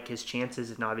don't like his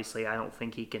chances, and obviously I don't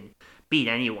think he can beat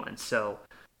anyone. So,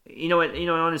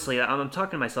 honestly, I'm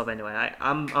talking to myself anyway.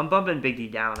 I'm bumping Big D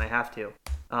down. I have to.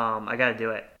 I got to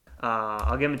do it.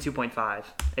 I'll give him a 2.5.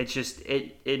 It's just,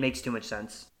 it makes too much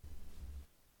sense.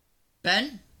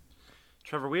 Ben?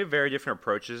 Trevor, we have very different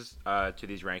approaches to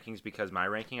these rankings, because my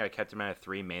ranking, I kept him at a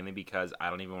 3 mainly because I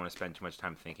don't even want to spend too much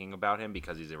time thinking about him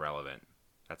because he's irrelevant.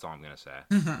 That's all I'm going to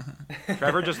say.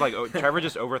 Trevor just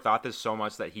overthought this so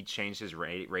much that he changed his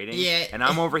rating. Yeah. And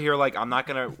I'm over here like, I'm not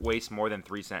going to waste more than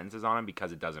 3 sentences on him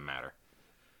because it doesn't matter.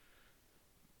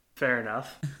 Fair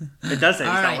enough. It doesn't.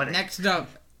 All right,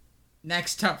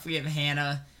 next up we have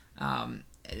Hannah.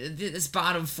 This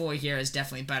bottom 4 here is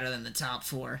definitely better than the top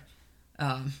 4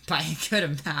 by a good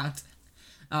amount.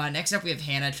 Next up we have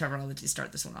Hannah. Trevor, I'll let you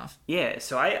start this one off. Yeah,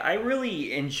 so I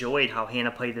really enjoyed how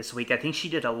Hannah played this week. I think she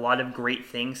did a lot of great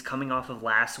things coming off of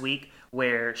last week,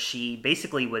 where she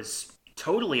basically was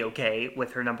totally okay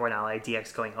with her number 1 ally,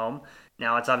 DX, going home.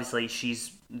 Now, it's obviously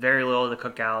she's very little of the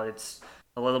cookout. It's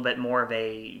a little bit more of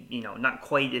a, not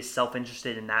quite as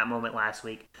self-interested in that moment last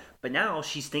week. But now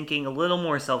she's thinking a little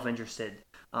more self-interested.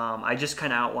 I just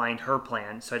kind of outlined her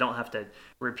plan, so I don't have to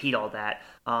repeat all that.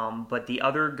 But the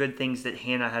other good things that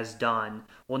Hannah has done,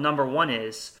 well, number 1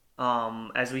 is,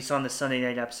 as we saw in the Sunday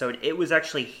night episode, it was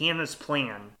actually Hannah's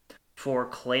plan for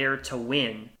Claire to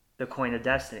win the Coin of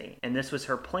Destiny. And this was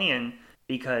her plan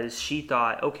because she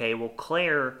thought, okay, well,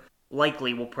 Claire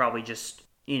likely will probably just,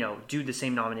 do the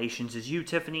same nominations as you,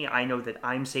 Tiffany. I know that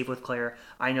I'm safe with Claire.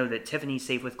 I know that Tiffany's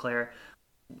safe with Claire.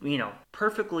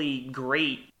 Perfectly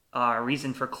great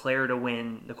reason for Claire to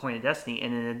win the Coin of Destiny.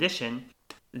 And in addition,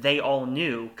 they all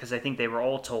knew, because I think they were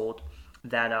all told,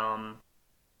 that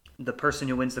the person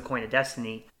who wins the Coin of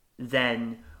Destiny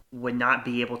then would not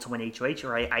be able to win HOH.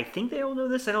 Or I think they all know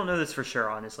this. I don't know this for sure,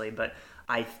 honestly, but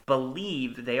I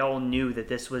believe they all knew that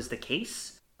this was the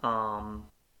case.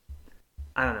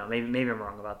 I don't know. Maybe I'm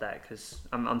wrong about that, because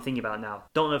I'm thinking about it now.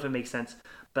 Don't know if it makes sense.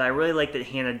 But I really like that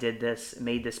Hannah did this,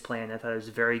 made this plan. I thought it was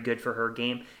very good for her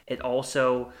game. It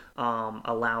also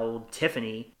allowed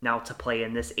Tiffany now to play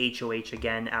in this HOH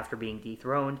again after being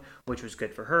dethroned, which was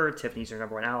good for her. Tiffany's her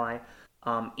number 1 ally.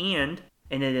 And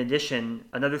in addition,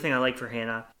 another thing I like for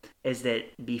Hannah is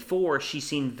that before she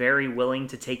seemed very willing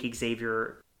to take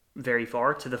Xavier very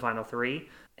far to the Final 3.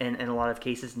 In a lot of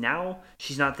cases. Now,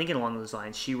 she's not thinking along those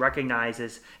lines. She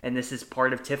recognizes, and this is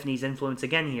part of Tiffany's influence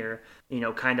again here,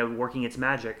 kind of working its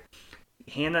magic.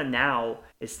 Hannah now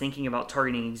is thinking about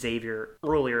targeting Xavier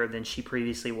earlier than she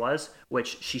previously was,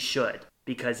 which she should,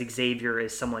 because Xavier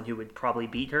is someone who would probably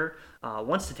beat her,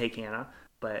 wants to take Hannah,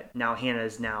 but now Hannah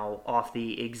is now off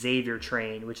the Xavier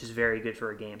train, which is very good for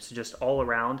her game. So just all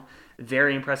around,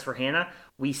 very impressed for Hannah.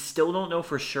 We still don't know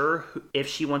for sure if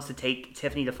she wants to take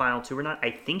Tiffany to Final 2 or not.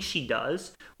 I think she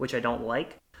does, which I don't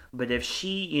like. But if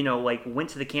she, went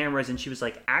to the cameras and she was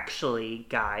like, actually,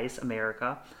 guys,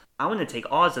 America, I want to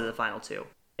take Oz to the Final 2.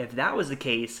 If that was the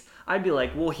case, I'd be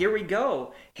like, well, here we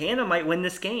go. Hannah might win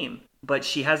this game. But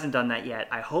she hasn't done that yet.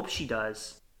 I hope she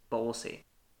does, but we'll see.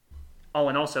 Oh,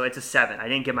 and also, it's a 7. I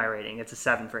didn't get my rating. It's a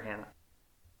 7 for Hannah.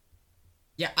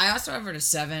 Yeah, I also have her to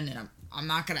 7, and I'm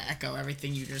not going to echo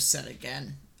everything you just said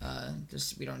again.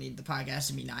 Just we don't need the podcast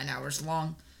to be 9 hours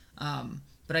long.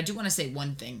 But I do want to say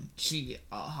one thing. She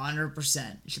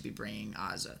 100% should be bringing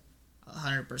Ozza.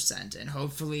 100%. And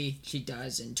hopefully she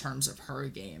does in terms of her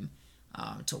game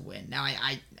to win. Now,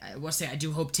 I will say I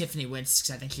do hope Tiffany wins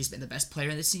because I think she's been the best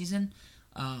player this season.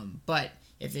 But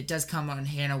if it does come on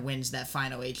Hannah wins that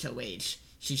final HOH,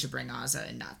 she should bring Ozza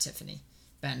and not Tiffany.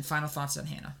 Ben, final thoughts on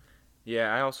Hannah?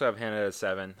 Yeah, I also have Hannah at a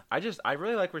 7. I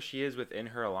really like where she is within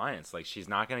her alliance. Like she's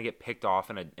not gonna get picked off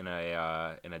in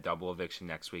a double eviction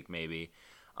next week maybe.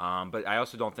 But I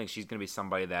also don't think she's gonna be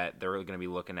somebody that they're really gonna be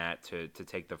looking at to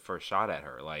take the first shot at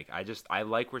her. Like I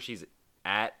like where she's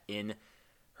at in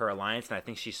her alliance, and I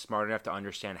think she's smart enough to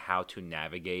understand how to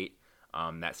navigate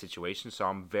that situation. So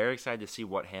I'm very excited to see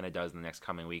what Hannah does in the next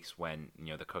coming weeks when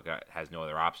the cookout has no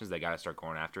other options. They got to start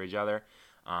going after each other.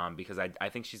 Because I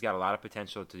think she's got a lot of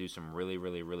potential to do some really,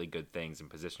 really, really good things and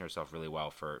position herself really well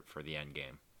for the end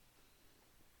game.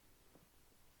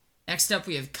 Next up,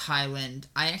 we have Kyland.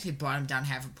 I actually brought him down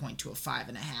half a point to a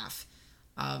 5.5.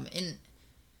 And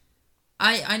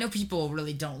I know people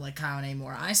really don't like Kylan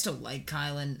anymore. I still like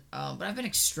Kylan, but I've been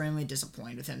extremely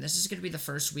disappointed with him. This is going to be the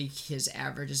first week his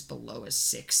average is below a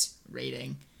 6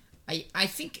 rating. I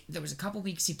think there was a couple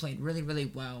weeks he played really, really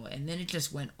well, and then it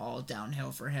just went all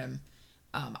downhill for him.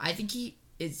 I think he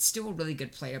is still a really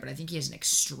good player, but I think he has an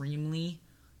extremely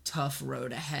tough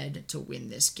road ahead to win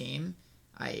this game.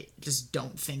 I just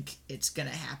don't think it's going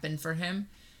to happen for him.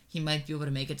 He might be able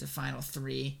to make it to Final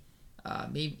 3,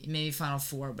 maybe Final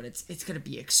 4, but it's going to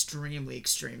be extremely,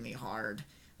 extremely hard.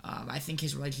 I think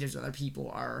his relationships with other people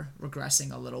are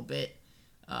regressing a little bit.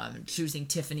 Choosing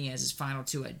Tiffany as his Final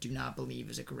 2, I do not believe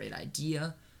is a great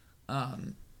idea.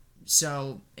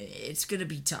 So it's going to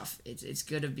be tough. It's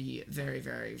going to be very,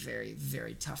 very, very,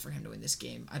 very tough for him to win this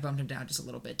game. I bumped him down just a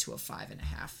little bit to a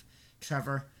 5.5.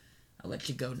 Trevor, I'll let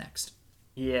you go next.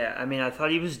 Yeah, I mean, I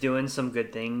thought he was doing some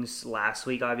good things last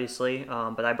week, obviously,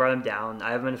 but I brought him down.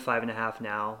 I have him at a 5.5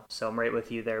 now, so I'm right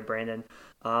with you there, Brandon.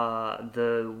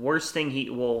 The worst thing I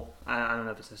don't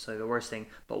know if it's necessarily the worst thing,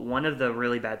 but one of the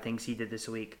really bad things he did this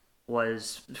week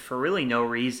was, for really no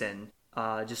reason,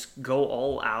 just go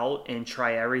all out and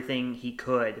try everything he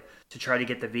could to try to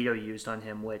get the veto used on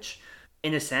him, which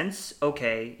in a sense,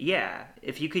 okay, yeah,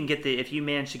 if you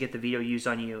manage to get the veto used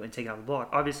on you and take it off the block,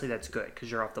 obviously that's good because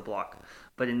you're off the block.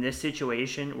 But in this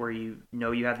situation where you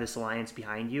know you have this alliance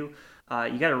behind you,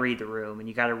 you got to read the room and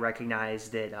you got to recognize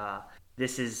that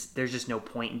there's just no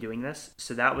point in doing this.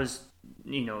 So that was,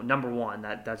 number one,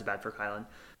 that's bad for Kylan.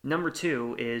 Number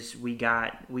two is we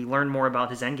learned more about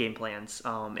his endgame plans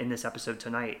in this episode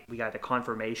tonight. We got a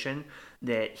confirmation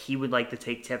that he would like to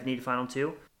take Tiffany to Final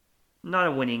 2. Not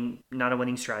a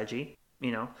winning strategy,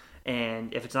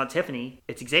 And if it's not Tiffany,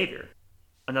 it's Xavier,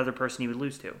 another person he would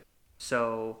lose to.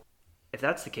 So if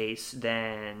that's the case,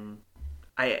 then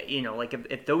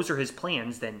if those are his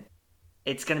plans, then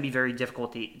it's going to be very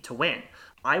difficult to win.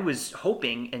 I was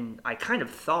hoping, and I kind of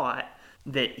thought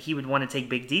that he would want to take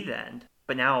Big D then,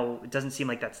 but now it doesn't seem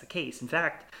like that's the case. In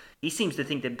fact, he seems to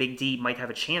think that Big D might have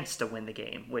a chance to win the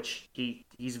game, which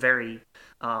he's very,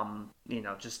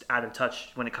 just out of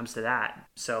touch when it comes to that.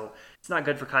 So it's not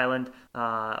good for Kylan.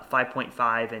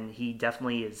 5.5, and he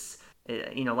definitely is.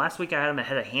 Last week I had him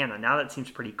ahead of Hannah. Now that seems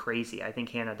pretty crazy. I think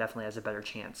Hannah definitely has a better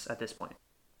chance at this point.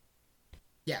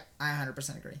 Yeah, I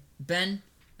 100% agree. Ben,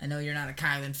 I know you're not a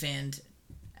Kylan fan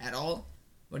at all.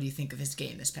 What do you think of his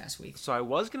game this past week? So I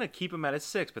was going to keep him at a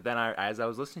 6, but then as I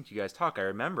was listening to you guys talk, I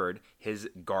remembered his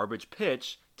garbage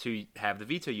pitch to have the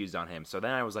veto used on him. So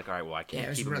then I was like, all right, well, I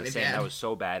can't keep him the same. That was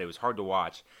so bad. It was hard to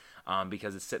watch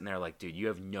because it's sitting there like, dude, you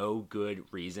have no good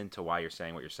reason to why you're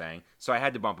saying what you're saying. So I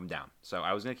had to bump him down. So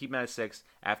I was going to keep him at a 6.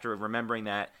 After remembering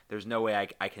that, there's no way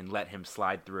I can let him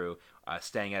slide through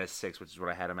staying at a 6, which is what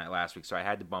I had him at last week. So I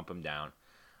had to bump him down.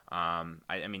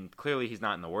 I mean, clearly he's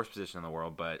not in the worst position in the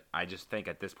world, but I just think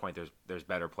at this point there's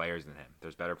better players than him.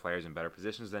 There's better players in better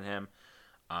positions than him.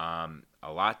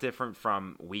 A lot different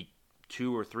from week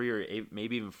 2 or 3 or 8,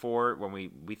 maybe even 4 when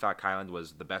we thought Kylan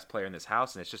was the best player in this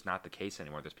house, and it's just not the case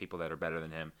anymore. There's people that are better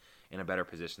than him in a better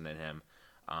position than him.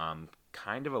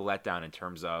 Kind of a letdown in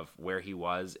terms of where he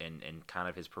was and kind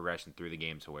of his progression through the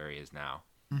game to where he is now.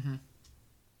 Mm-hmm.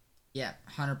 Yeah,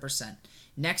 100%.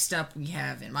 Next up, we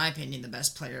have, in my opinion, the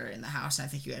best player in the house, and I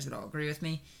think you guys would all agree with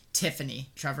me, Tiffany.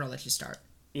 Trevor, I'll let you start.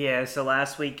 Yeah, so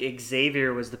last week,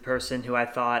 Xavier was the person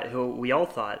who we all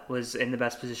thought was in the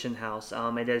best position in the house.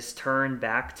 It has turned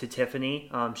back to Tiffany.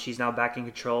 She's now back in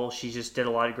control. She just did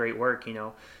a lot of great work,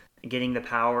 getting the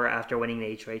power after winning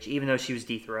the HOH. Even though she was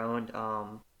dethroned,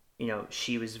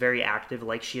 she was very active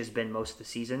like she has been most of the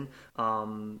season.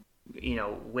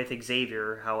 With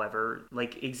Xavier, however,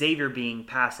 like Xavier being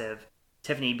passive,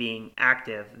 Tiffany being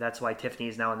active, that's why Tiffany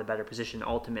is now in the better position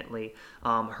ultimately.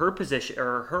 Her position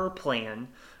or her plan,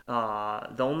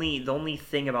 the only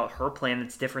thing about her plan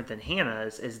that's different than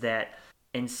Hannah's is that,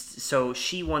 and so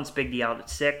she wants Big D out at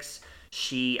 6.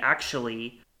 She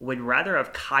actually would rather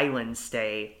have Kylan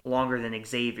stay longer than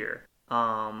Xavier,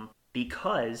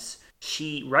 because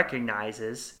she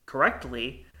recognizes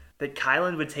correctly that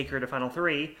Kyland would take her to Final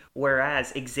Three,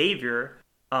 whereas Xavier,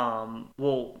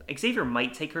 Xavier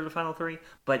might take her to Final Three,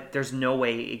 but there's no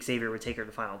way Xavier would take her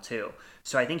to Final Two.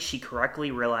 So I think she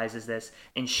correctly realizes this,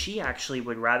 and she actually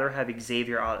would rather have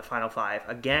Xavier out at Final Five.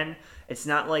 Again, it's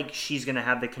not like she's going to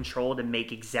have the control to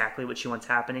make exactly what she wants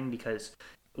happening, because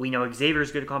we know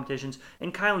Xavier's good at competitions,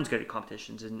 and Kyland's good at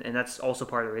competitions, and that's also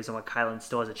part of the reason why Kyland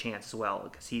still has a chance as well,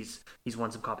 because he's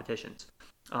won some competitions.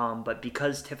 But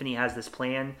because Tiffany has this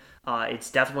plan,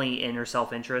 it's definitely in her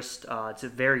self-interest. It's a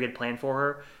very good plan for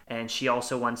her, and she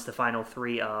also wants the Final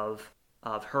Three of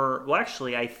her. Well,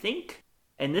 actually, I think,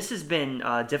 and this has been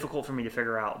difficult for me to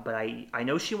figure out, but I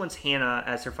know she wants Hannah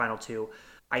as her Final Two.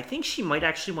 I think she might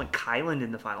actually want Kyland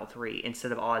in the Final Three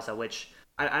instead of Ozza, which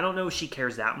I don't know if she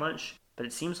cares that much, but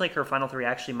it seems like her Final Three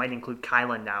actually might include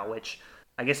Kyland now, which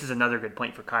I guess is another good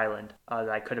point for Kyland that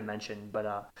I could have mentioned.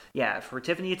 But yeah, for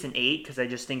Tiffany, it's an 8 because I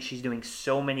just think she's doing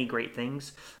so many great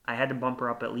things. I had to bump her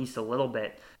up at least a little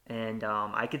bit, and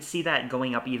I could see that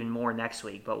going up even more next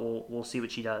week, but we'll see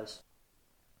what she does.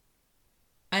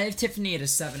 I have Tiffany at a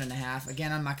 7.5.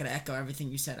 Again, I'm not going to echo everything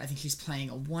you said. I think she's playing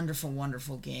a wonderful,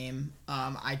 wonderful game.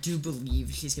 I do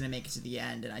believe she's going to make it to the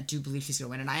end, and I do believe she's going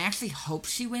to win. And I actually hope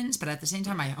she wins, but at the same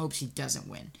time, I hope she doesn't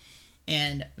win.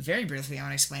 And very briefly, I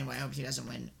want to explain why I hope she doesn't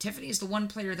win. Tiffany is the one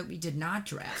player that we did not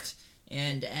draft.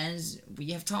 And as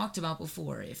we have talked about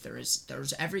before, if there's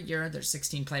every year, there's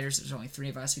 16 players, there's only 3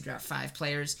 of us, we draft 5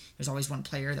 players. There's always one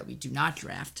player that we do not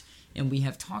draft. And we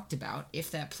have talked about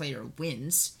if that player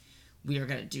wins, we are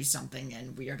going to do something,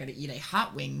 and we are going to eat a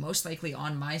hot wing, most likely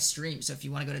on my stream. So if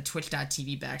you want to go to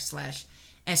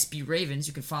twitch.tv/SBRavens,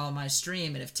 you can follow my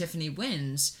stream. And if Tiffany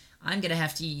wins, I'm going to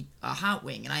have to eat a hot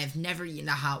wing, and I have never eaten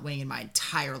a hot wing in my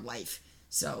entire life.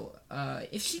 So,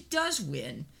 if she does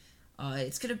win,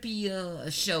 it's going to be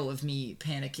a show of me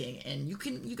panicking, and you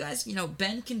guys,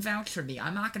 Ben can vouch for me.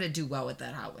 I'm not going to do well with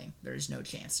that hot wing. There's no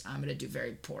chance. I'm going to do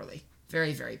very poorly.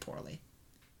 Very, very poorly.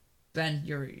 Ben,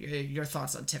 your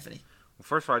thoughts on Tiffany? Well,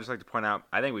 first of all, I'd just like to point out,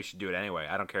 I think we should do it anyway.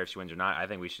 I don't care if she wins or not. I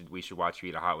think we should watch you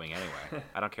eat a hot wing anyway.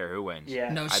 I don't care who wins.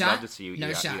 Yeah. No I'd shot? love to see you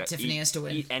Tiffany has to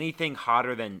win. Eat anything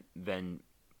hotter than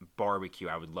barbecue.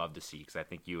 I would love to see, because I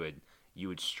think you would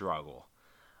struggle.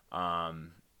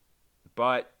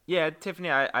 But yeah,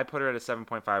 Tiffany, I put her at a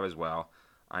 7.5 as well.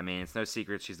 I mean, it's no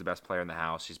secret she's the best player in the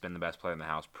house. She's been the best player in the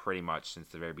house pretty much since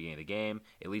the very beginning of the game,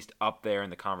 at least up there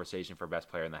in the conversation for best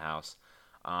player in the house.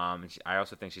 I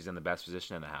also think she's in the best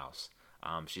position in the house.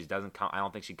 I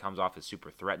don't think she comes off as super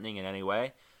threatening in any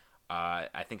way.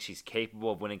 I think she's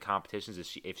capable of winning competitions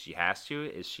if she has to.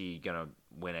 Is she gonna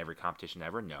win every competition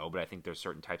ever? No, but I think there's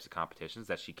certain types of competitions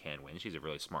that she can win. She's a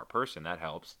really smart person. That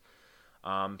helps.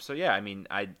 So yeah, I mean,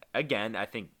 I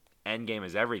think endgame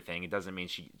is everything. It doesn't mean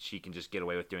she can just get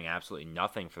away with doing absolutely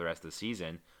nothing for the rest of the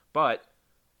season, but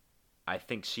I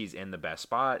think she's in the best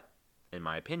spot, in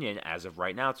my opinion, as of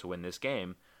right now, to win this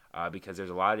game. Because there's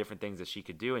a lot of different things that she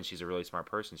could do, and she's a really smart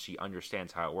person. She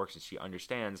understands how it works, and she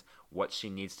understands what she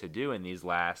needs to do in these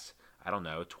last,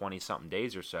 20-something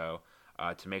days or so,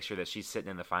 to make sure that she's sitting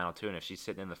in the final 2. And if she's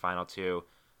sitting in the final 2,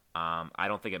 I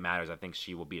don't think it matters. I think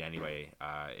she will beat anyway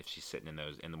if she's sitting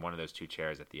in one of those 2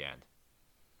 chairs at the end.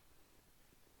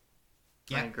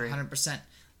 Yeah, 100%.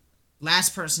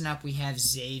 Last person up, we have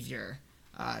Xavier.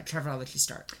 Trevor, I'll let you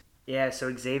start. Yeah,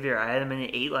 so Xavier, I had him in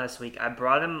an 8 last week. I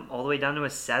brought him all the way down to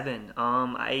a 7.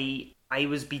 I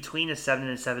was between a 7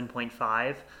 and a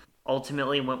 7.5.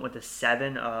 Ultimately went with a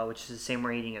 7, which is the same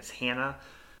rating as Hannah.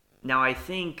 Now, I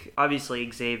think, obviously,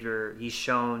 Xavier, he's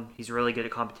shown he's really good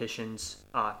at competitions,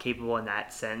 capable in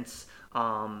that sense.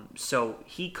 So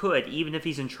he could, even if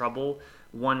he's in trouble,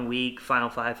 1 week, Final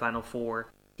 5, Final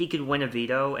 4, he could win a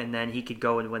veto, and then he could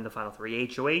go and win the Final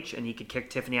 3 HOH, and he could kick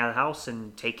Tiffany out of the house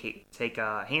and take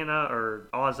Hannah or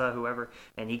Ozza, whoever,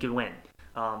 and he could win.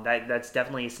 That's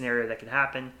definitely a scenario that could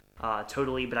happen,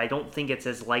 totally, but I don't think it's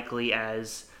as likely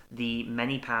as the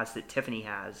many paths that Tiffany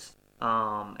has.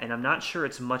 And I'm not sure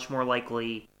it's much more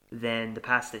likely than the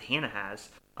paths that Hannah has,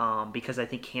 because I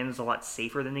think Hannah's a lot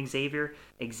safer than Xavier.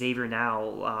 Xavier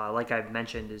now, like I've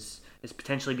mentioned, is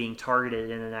potentially being targeted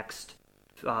in the next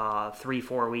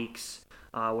 3-4 weeks,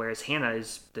 whereas Hannah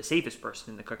is the safest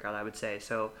person in the cookout, I would say.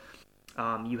 So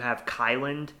you have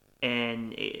Kyland,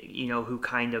 and who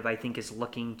kind of I think is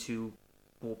looking to,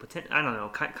 I don't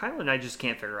know. Kyland I just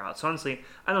can't figure out. So honestly,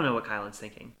 I don't know what Kyland's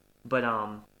thinking. But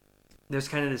there's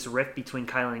kind of this rift between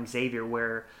Kyland and Xavier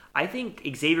where I think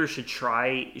Xavier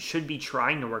should be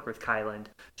trying to work with Kyland,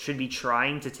 should be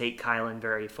trying to take Kyland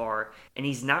very far, and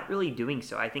he's not really doing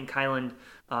so. I think Kyland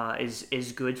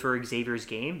is good for Xavier's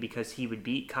game because he would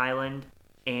beat Kyland,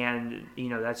 and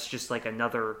that's just like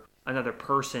another another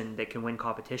person that can win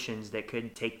competitions that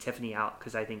could take Tiffany out,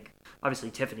 because I think obviously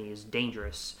Tiffany is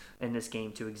dangerous in this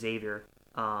game to Xavier.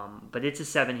 But it's a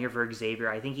 7 here for Xavier.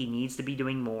 I think he needs to be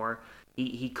doing more.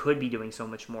 He could be doing so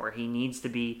much more. He needs to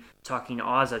be talking to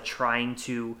Azah, trying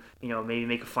to, maybe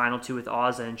make a final 2 with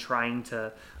Azah and trying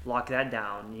to lock that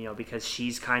down, because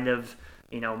she's kind of,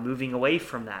 moving away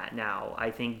from that now.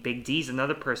 I think Big D's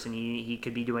another person. He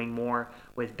could be doing more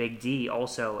with Big D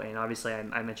also. And obviously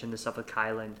I mentioned the stuff with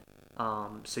Kyland.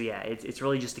 So yeah, it's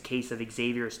really just a case of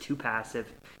Xavier is too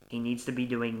passive. He needs to be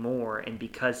doing more. And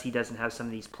because he doesn't have some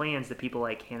of these plans that people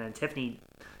like Hannah and Tiffany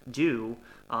do,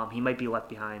 he might be left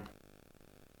behind.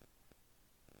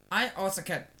 I also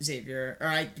kept Xavier, or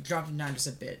I dropped him down just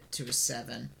a bit to a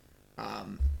 7.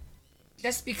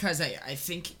 Just because I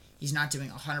think he's not doing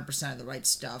 100% of the right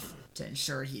stuff to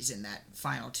ensure he's in that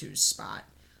final 2 spot.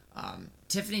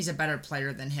 Tiffany's a better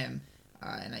player than him,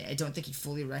 and I don't think he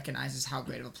fully recognizes how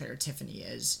great of a player Tiffany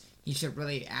is. He should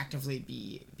really actively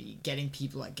be getting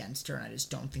people against her, and I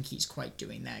just don't think he's quite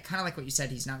doing that. Kind of like what you said,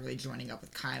 he's not really joining up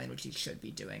with Kylan, which he should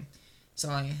be doing. So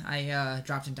I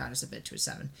dropped him down just a bit to a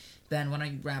 7. Ben, why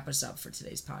don't you wrap us up for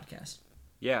today's podcast?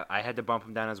 Yeah, I had to bump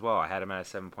him down as well. I had him at a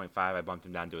 7.5. I bumped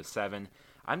him down to a 7.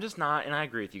 I'm just not, and I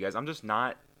agree with you guys,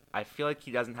 I feel like he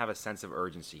doesn't have a sense of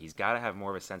urgency. He's got to have more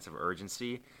of a sense of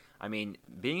urgency. I mean,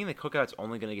 being in the cookout's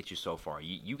only going to get you so far.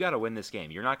 You got to win this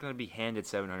game. You're not going to be handed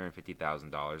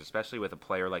 $750,000, especially with a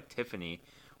player like Tiffany,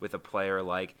 with a player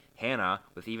like Hannah,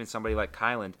 with even somebody like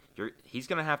Kyland. He's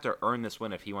going to have to earn this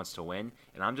win if he wants to win,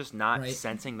 and I'm just not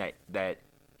sensing that.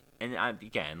 And I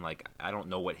don't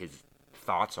know what his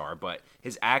thoughts are, but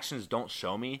his actions don't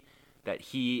show me that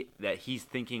he's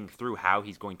thinking through how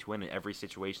he's going to win in every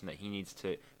situation that he needs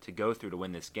to go through to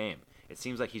win this game. It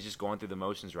seems like he's just going through the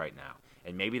motions right now,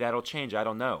 and maybe that'll change. I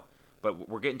don't know, but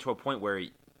we're getting to a point where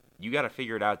you got to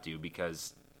figure it out, dude.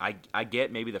 Because I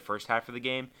get maybe the first half of the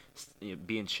game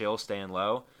being chill, staying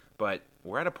low, but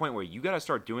we're at a point where you got to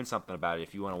start doing something about it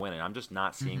if you want to win. And I'm just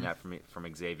not seeing that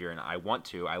from Xavier, and I want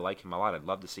to. I like him a lot. I'd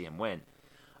love to see him win.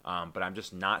 But I'm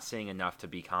just not seeing enough to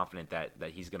be confident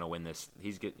that he's going to win this.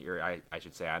 I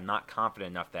should say I'm not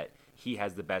confident enough that he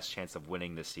has the best chance of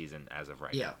winning this season as of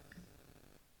right now.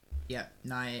 Yeah.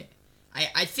 No,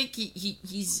 I think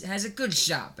he has a good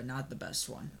shot, but not the best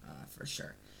one, for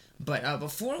sure. But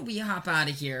before we hop out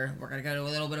of here, we're going to go to a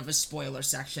little bit of a spoiler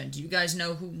section. Do you guys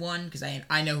know who won? Because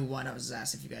I know who won. I was just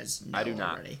asked if you guys know I do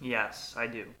not. already. Yes, I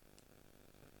do.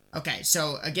 Okay,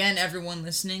 so again, everyone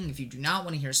listening, if you do not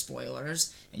want to hear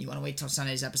spoilers and you want to wait till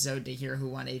Sunday's episode to hear who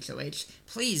won HOH,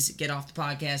 please get off the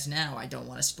podcast now. I don't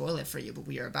want to spoil it for you, but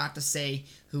we are about to say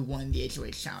who won the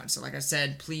HOH challenge. So like I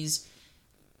said, please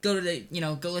go listen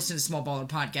to the Small Baller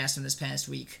podcast from this past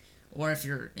week. Or if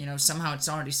you're, somehow it's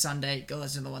already Sunday, go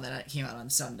listen to the one that came out on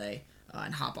Sunday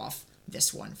and hop off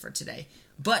this one for today.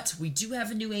 But we do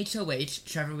have a new HOH.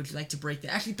 Trevor, would you like to break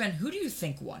that? Actually, Ben, who do you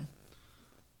think won?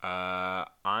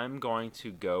 I'm going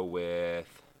to go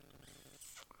with.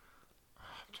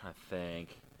 I'm trying to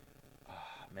think. Oh,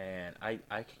 man, I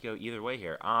could go either way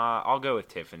here. I'll go with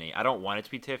Tiffany. I don't want it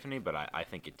to be Tiffany, but I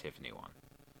think Tiffany won.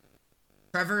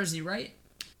 Trevor, is he right?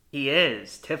 He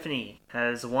is. Tiffany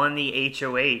has won the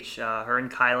HOH. Her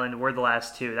and Kylan were the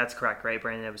last two. That's correct, right,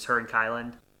 Brandon? It was her and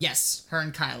Kylan? Yes, her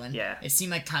and Kylan. Yeah. It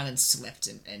seemed like Kylan slipped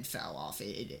and fell off.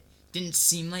 It didn't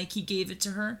seem like he gave it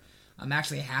to her. I'm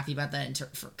actually happy about that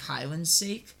for Kylan's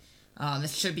sake.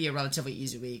 This should be a relatively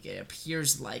easy week. It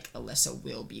appears like Alyssa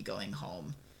will be going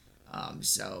home.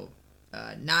 So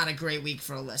not a great week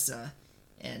for Alyssa.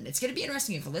 And it's going to be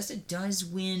interesting if Alyssa does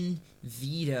win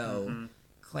veto. Mm-hmm.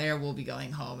 Claire will be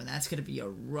going home, and that's going to be a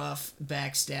rough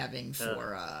backstabbing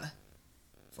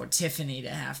for Tiffany to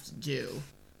have to do.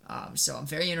 So I'm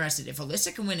very interested. If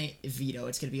Alyssa can win a veto,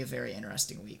 it's going to be a very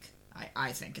interesting week.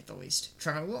 I think, at the least.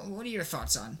 Trevor, what are your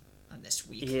thoughts on this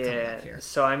week coming up here?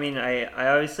 So I mean, I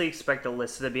obviously expect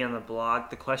Alyssa to be on the block.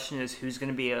 The question is who's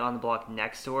going to be on the block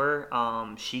next to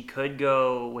her. She could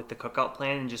go with the cookout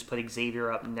plan and just put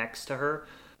Xavier up next to her.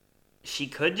 She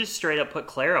could just straight up put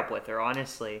Claire up with her,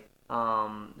 honestly.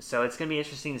 So it's going to be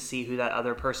interesting to see who that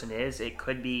other person is. It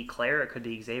could be Claire, it could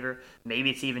be Xavier. Maybe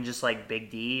it's even just like Big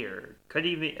D, or it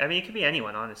could be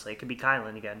anyone, honestly. It could be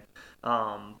Kylan again.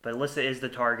 But Alyssa is the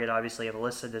target, obviously. If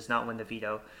Alyssa does not win the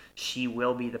veto, she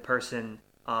will be the person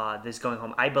that's going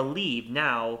home. I believe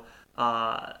now,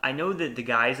 I know that the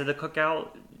guys of the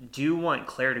cookout do want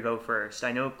Claire to go first.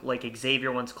 I know like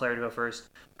Xavier wants Claire to go first.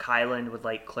 Kylan would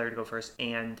like Claire to go first,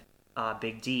 and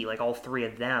Big D, like all three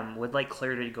of them would like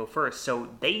Claire to go first. So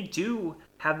they do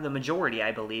have the majority,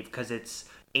 I believe, because it's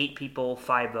 8 people,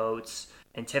 5 votes,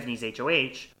 and Tiffany's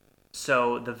HOH.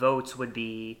 So the votes would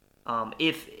be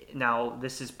If now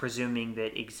this is presuming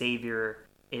that Xavier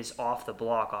is off the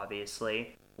block,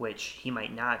 obviously, which he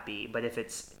might not be. But if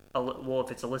it's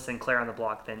if it's Alyssa and Claire on the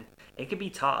block, then it could be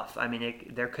tough. I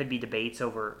mean, there could be debates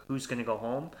over who's going to go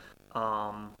home.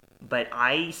 But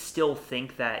I still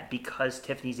think that because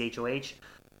Tiffany's HOH,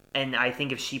 and I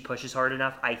think if she pushes hard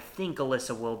enough, I think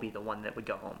Alyssa will be the one that would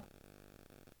go home.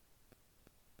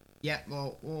 Yeah,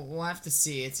 well, we'll have to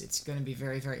see. It's going to be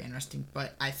very, very interesting.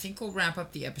 But I think we'll wrap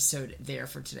up the episode there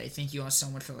for today. Thank you all so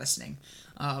much for listening.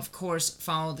 Of course,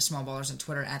 follow the Small Ballers on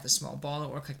Twitter at the Small Baller,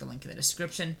 or click the link in the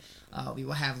description. We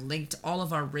will have linked all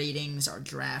of our ratings, our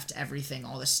draft, everything,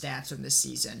 all the stats from this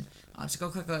season. So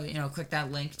go click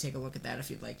that link, take a look at that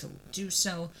if you'd like to do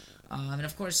so. And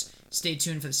of course, stay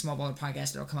tuned for the Small Baller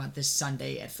podcast. It'll come out this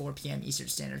Sunday at 4 p.m. Eastern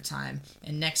Standard Time.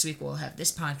 And next week, we'll have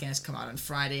this podcast come out on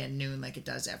Friday at noon like it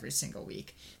does every single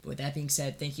week. But with that being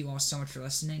said, thank you all so much for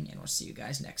listening, and we'll see you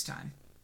guys next time.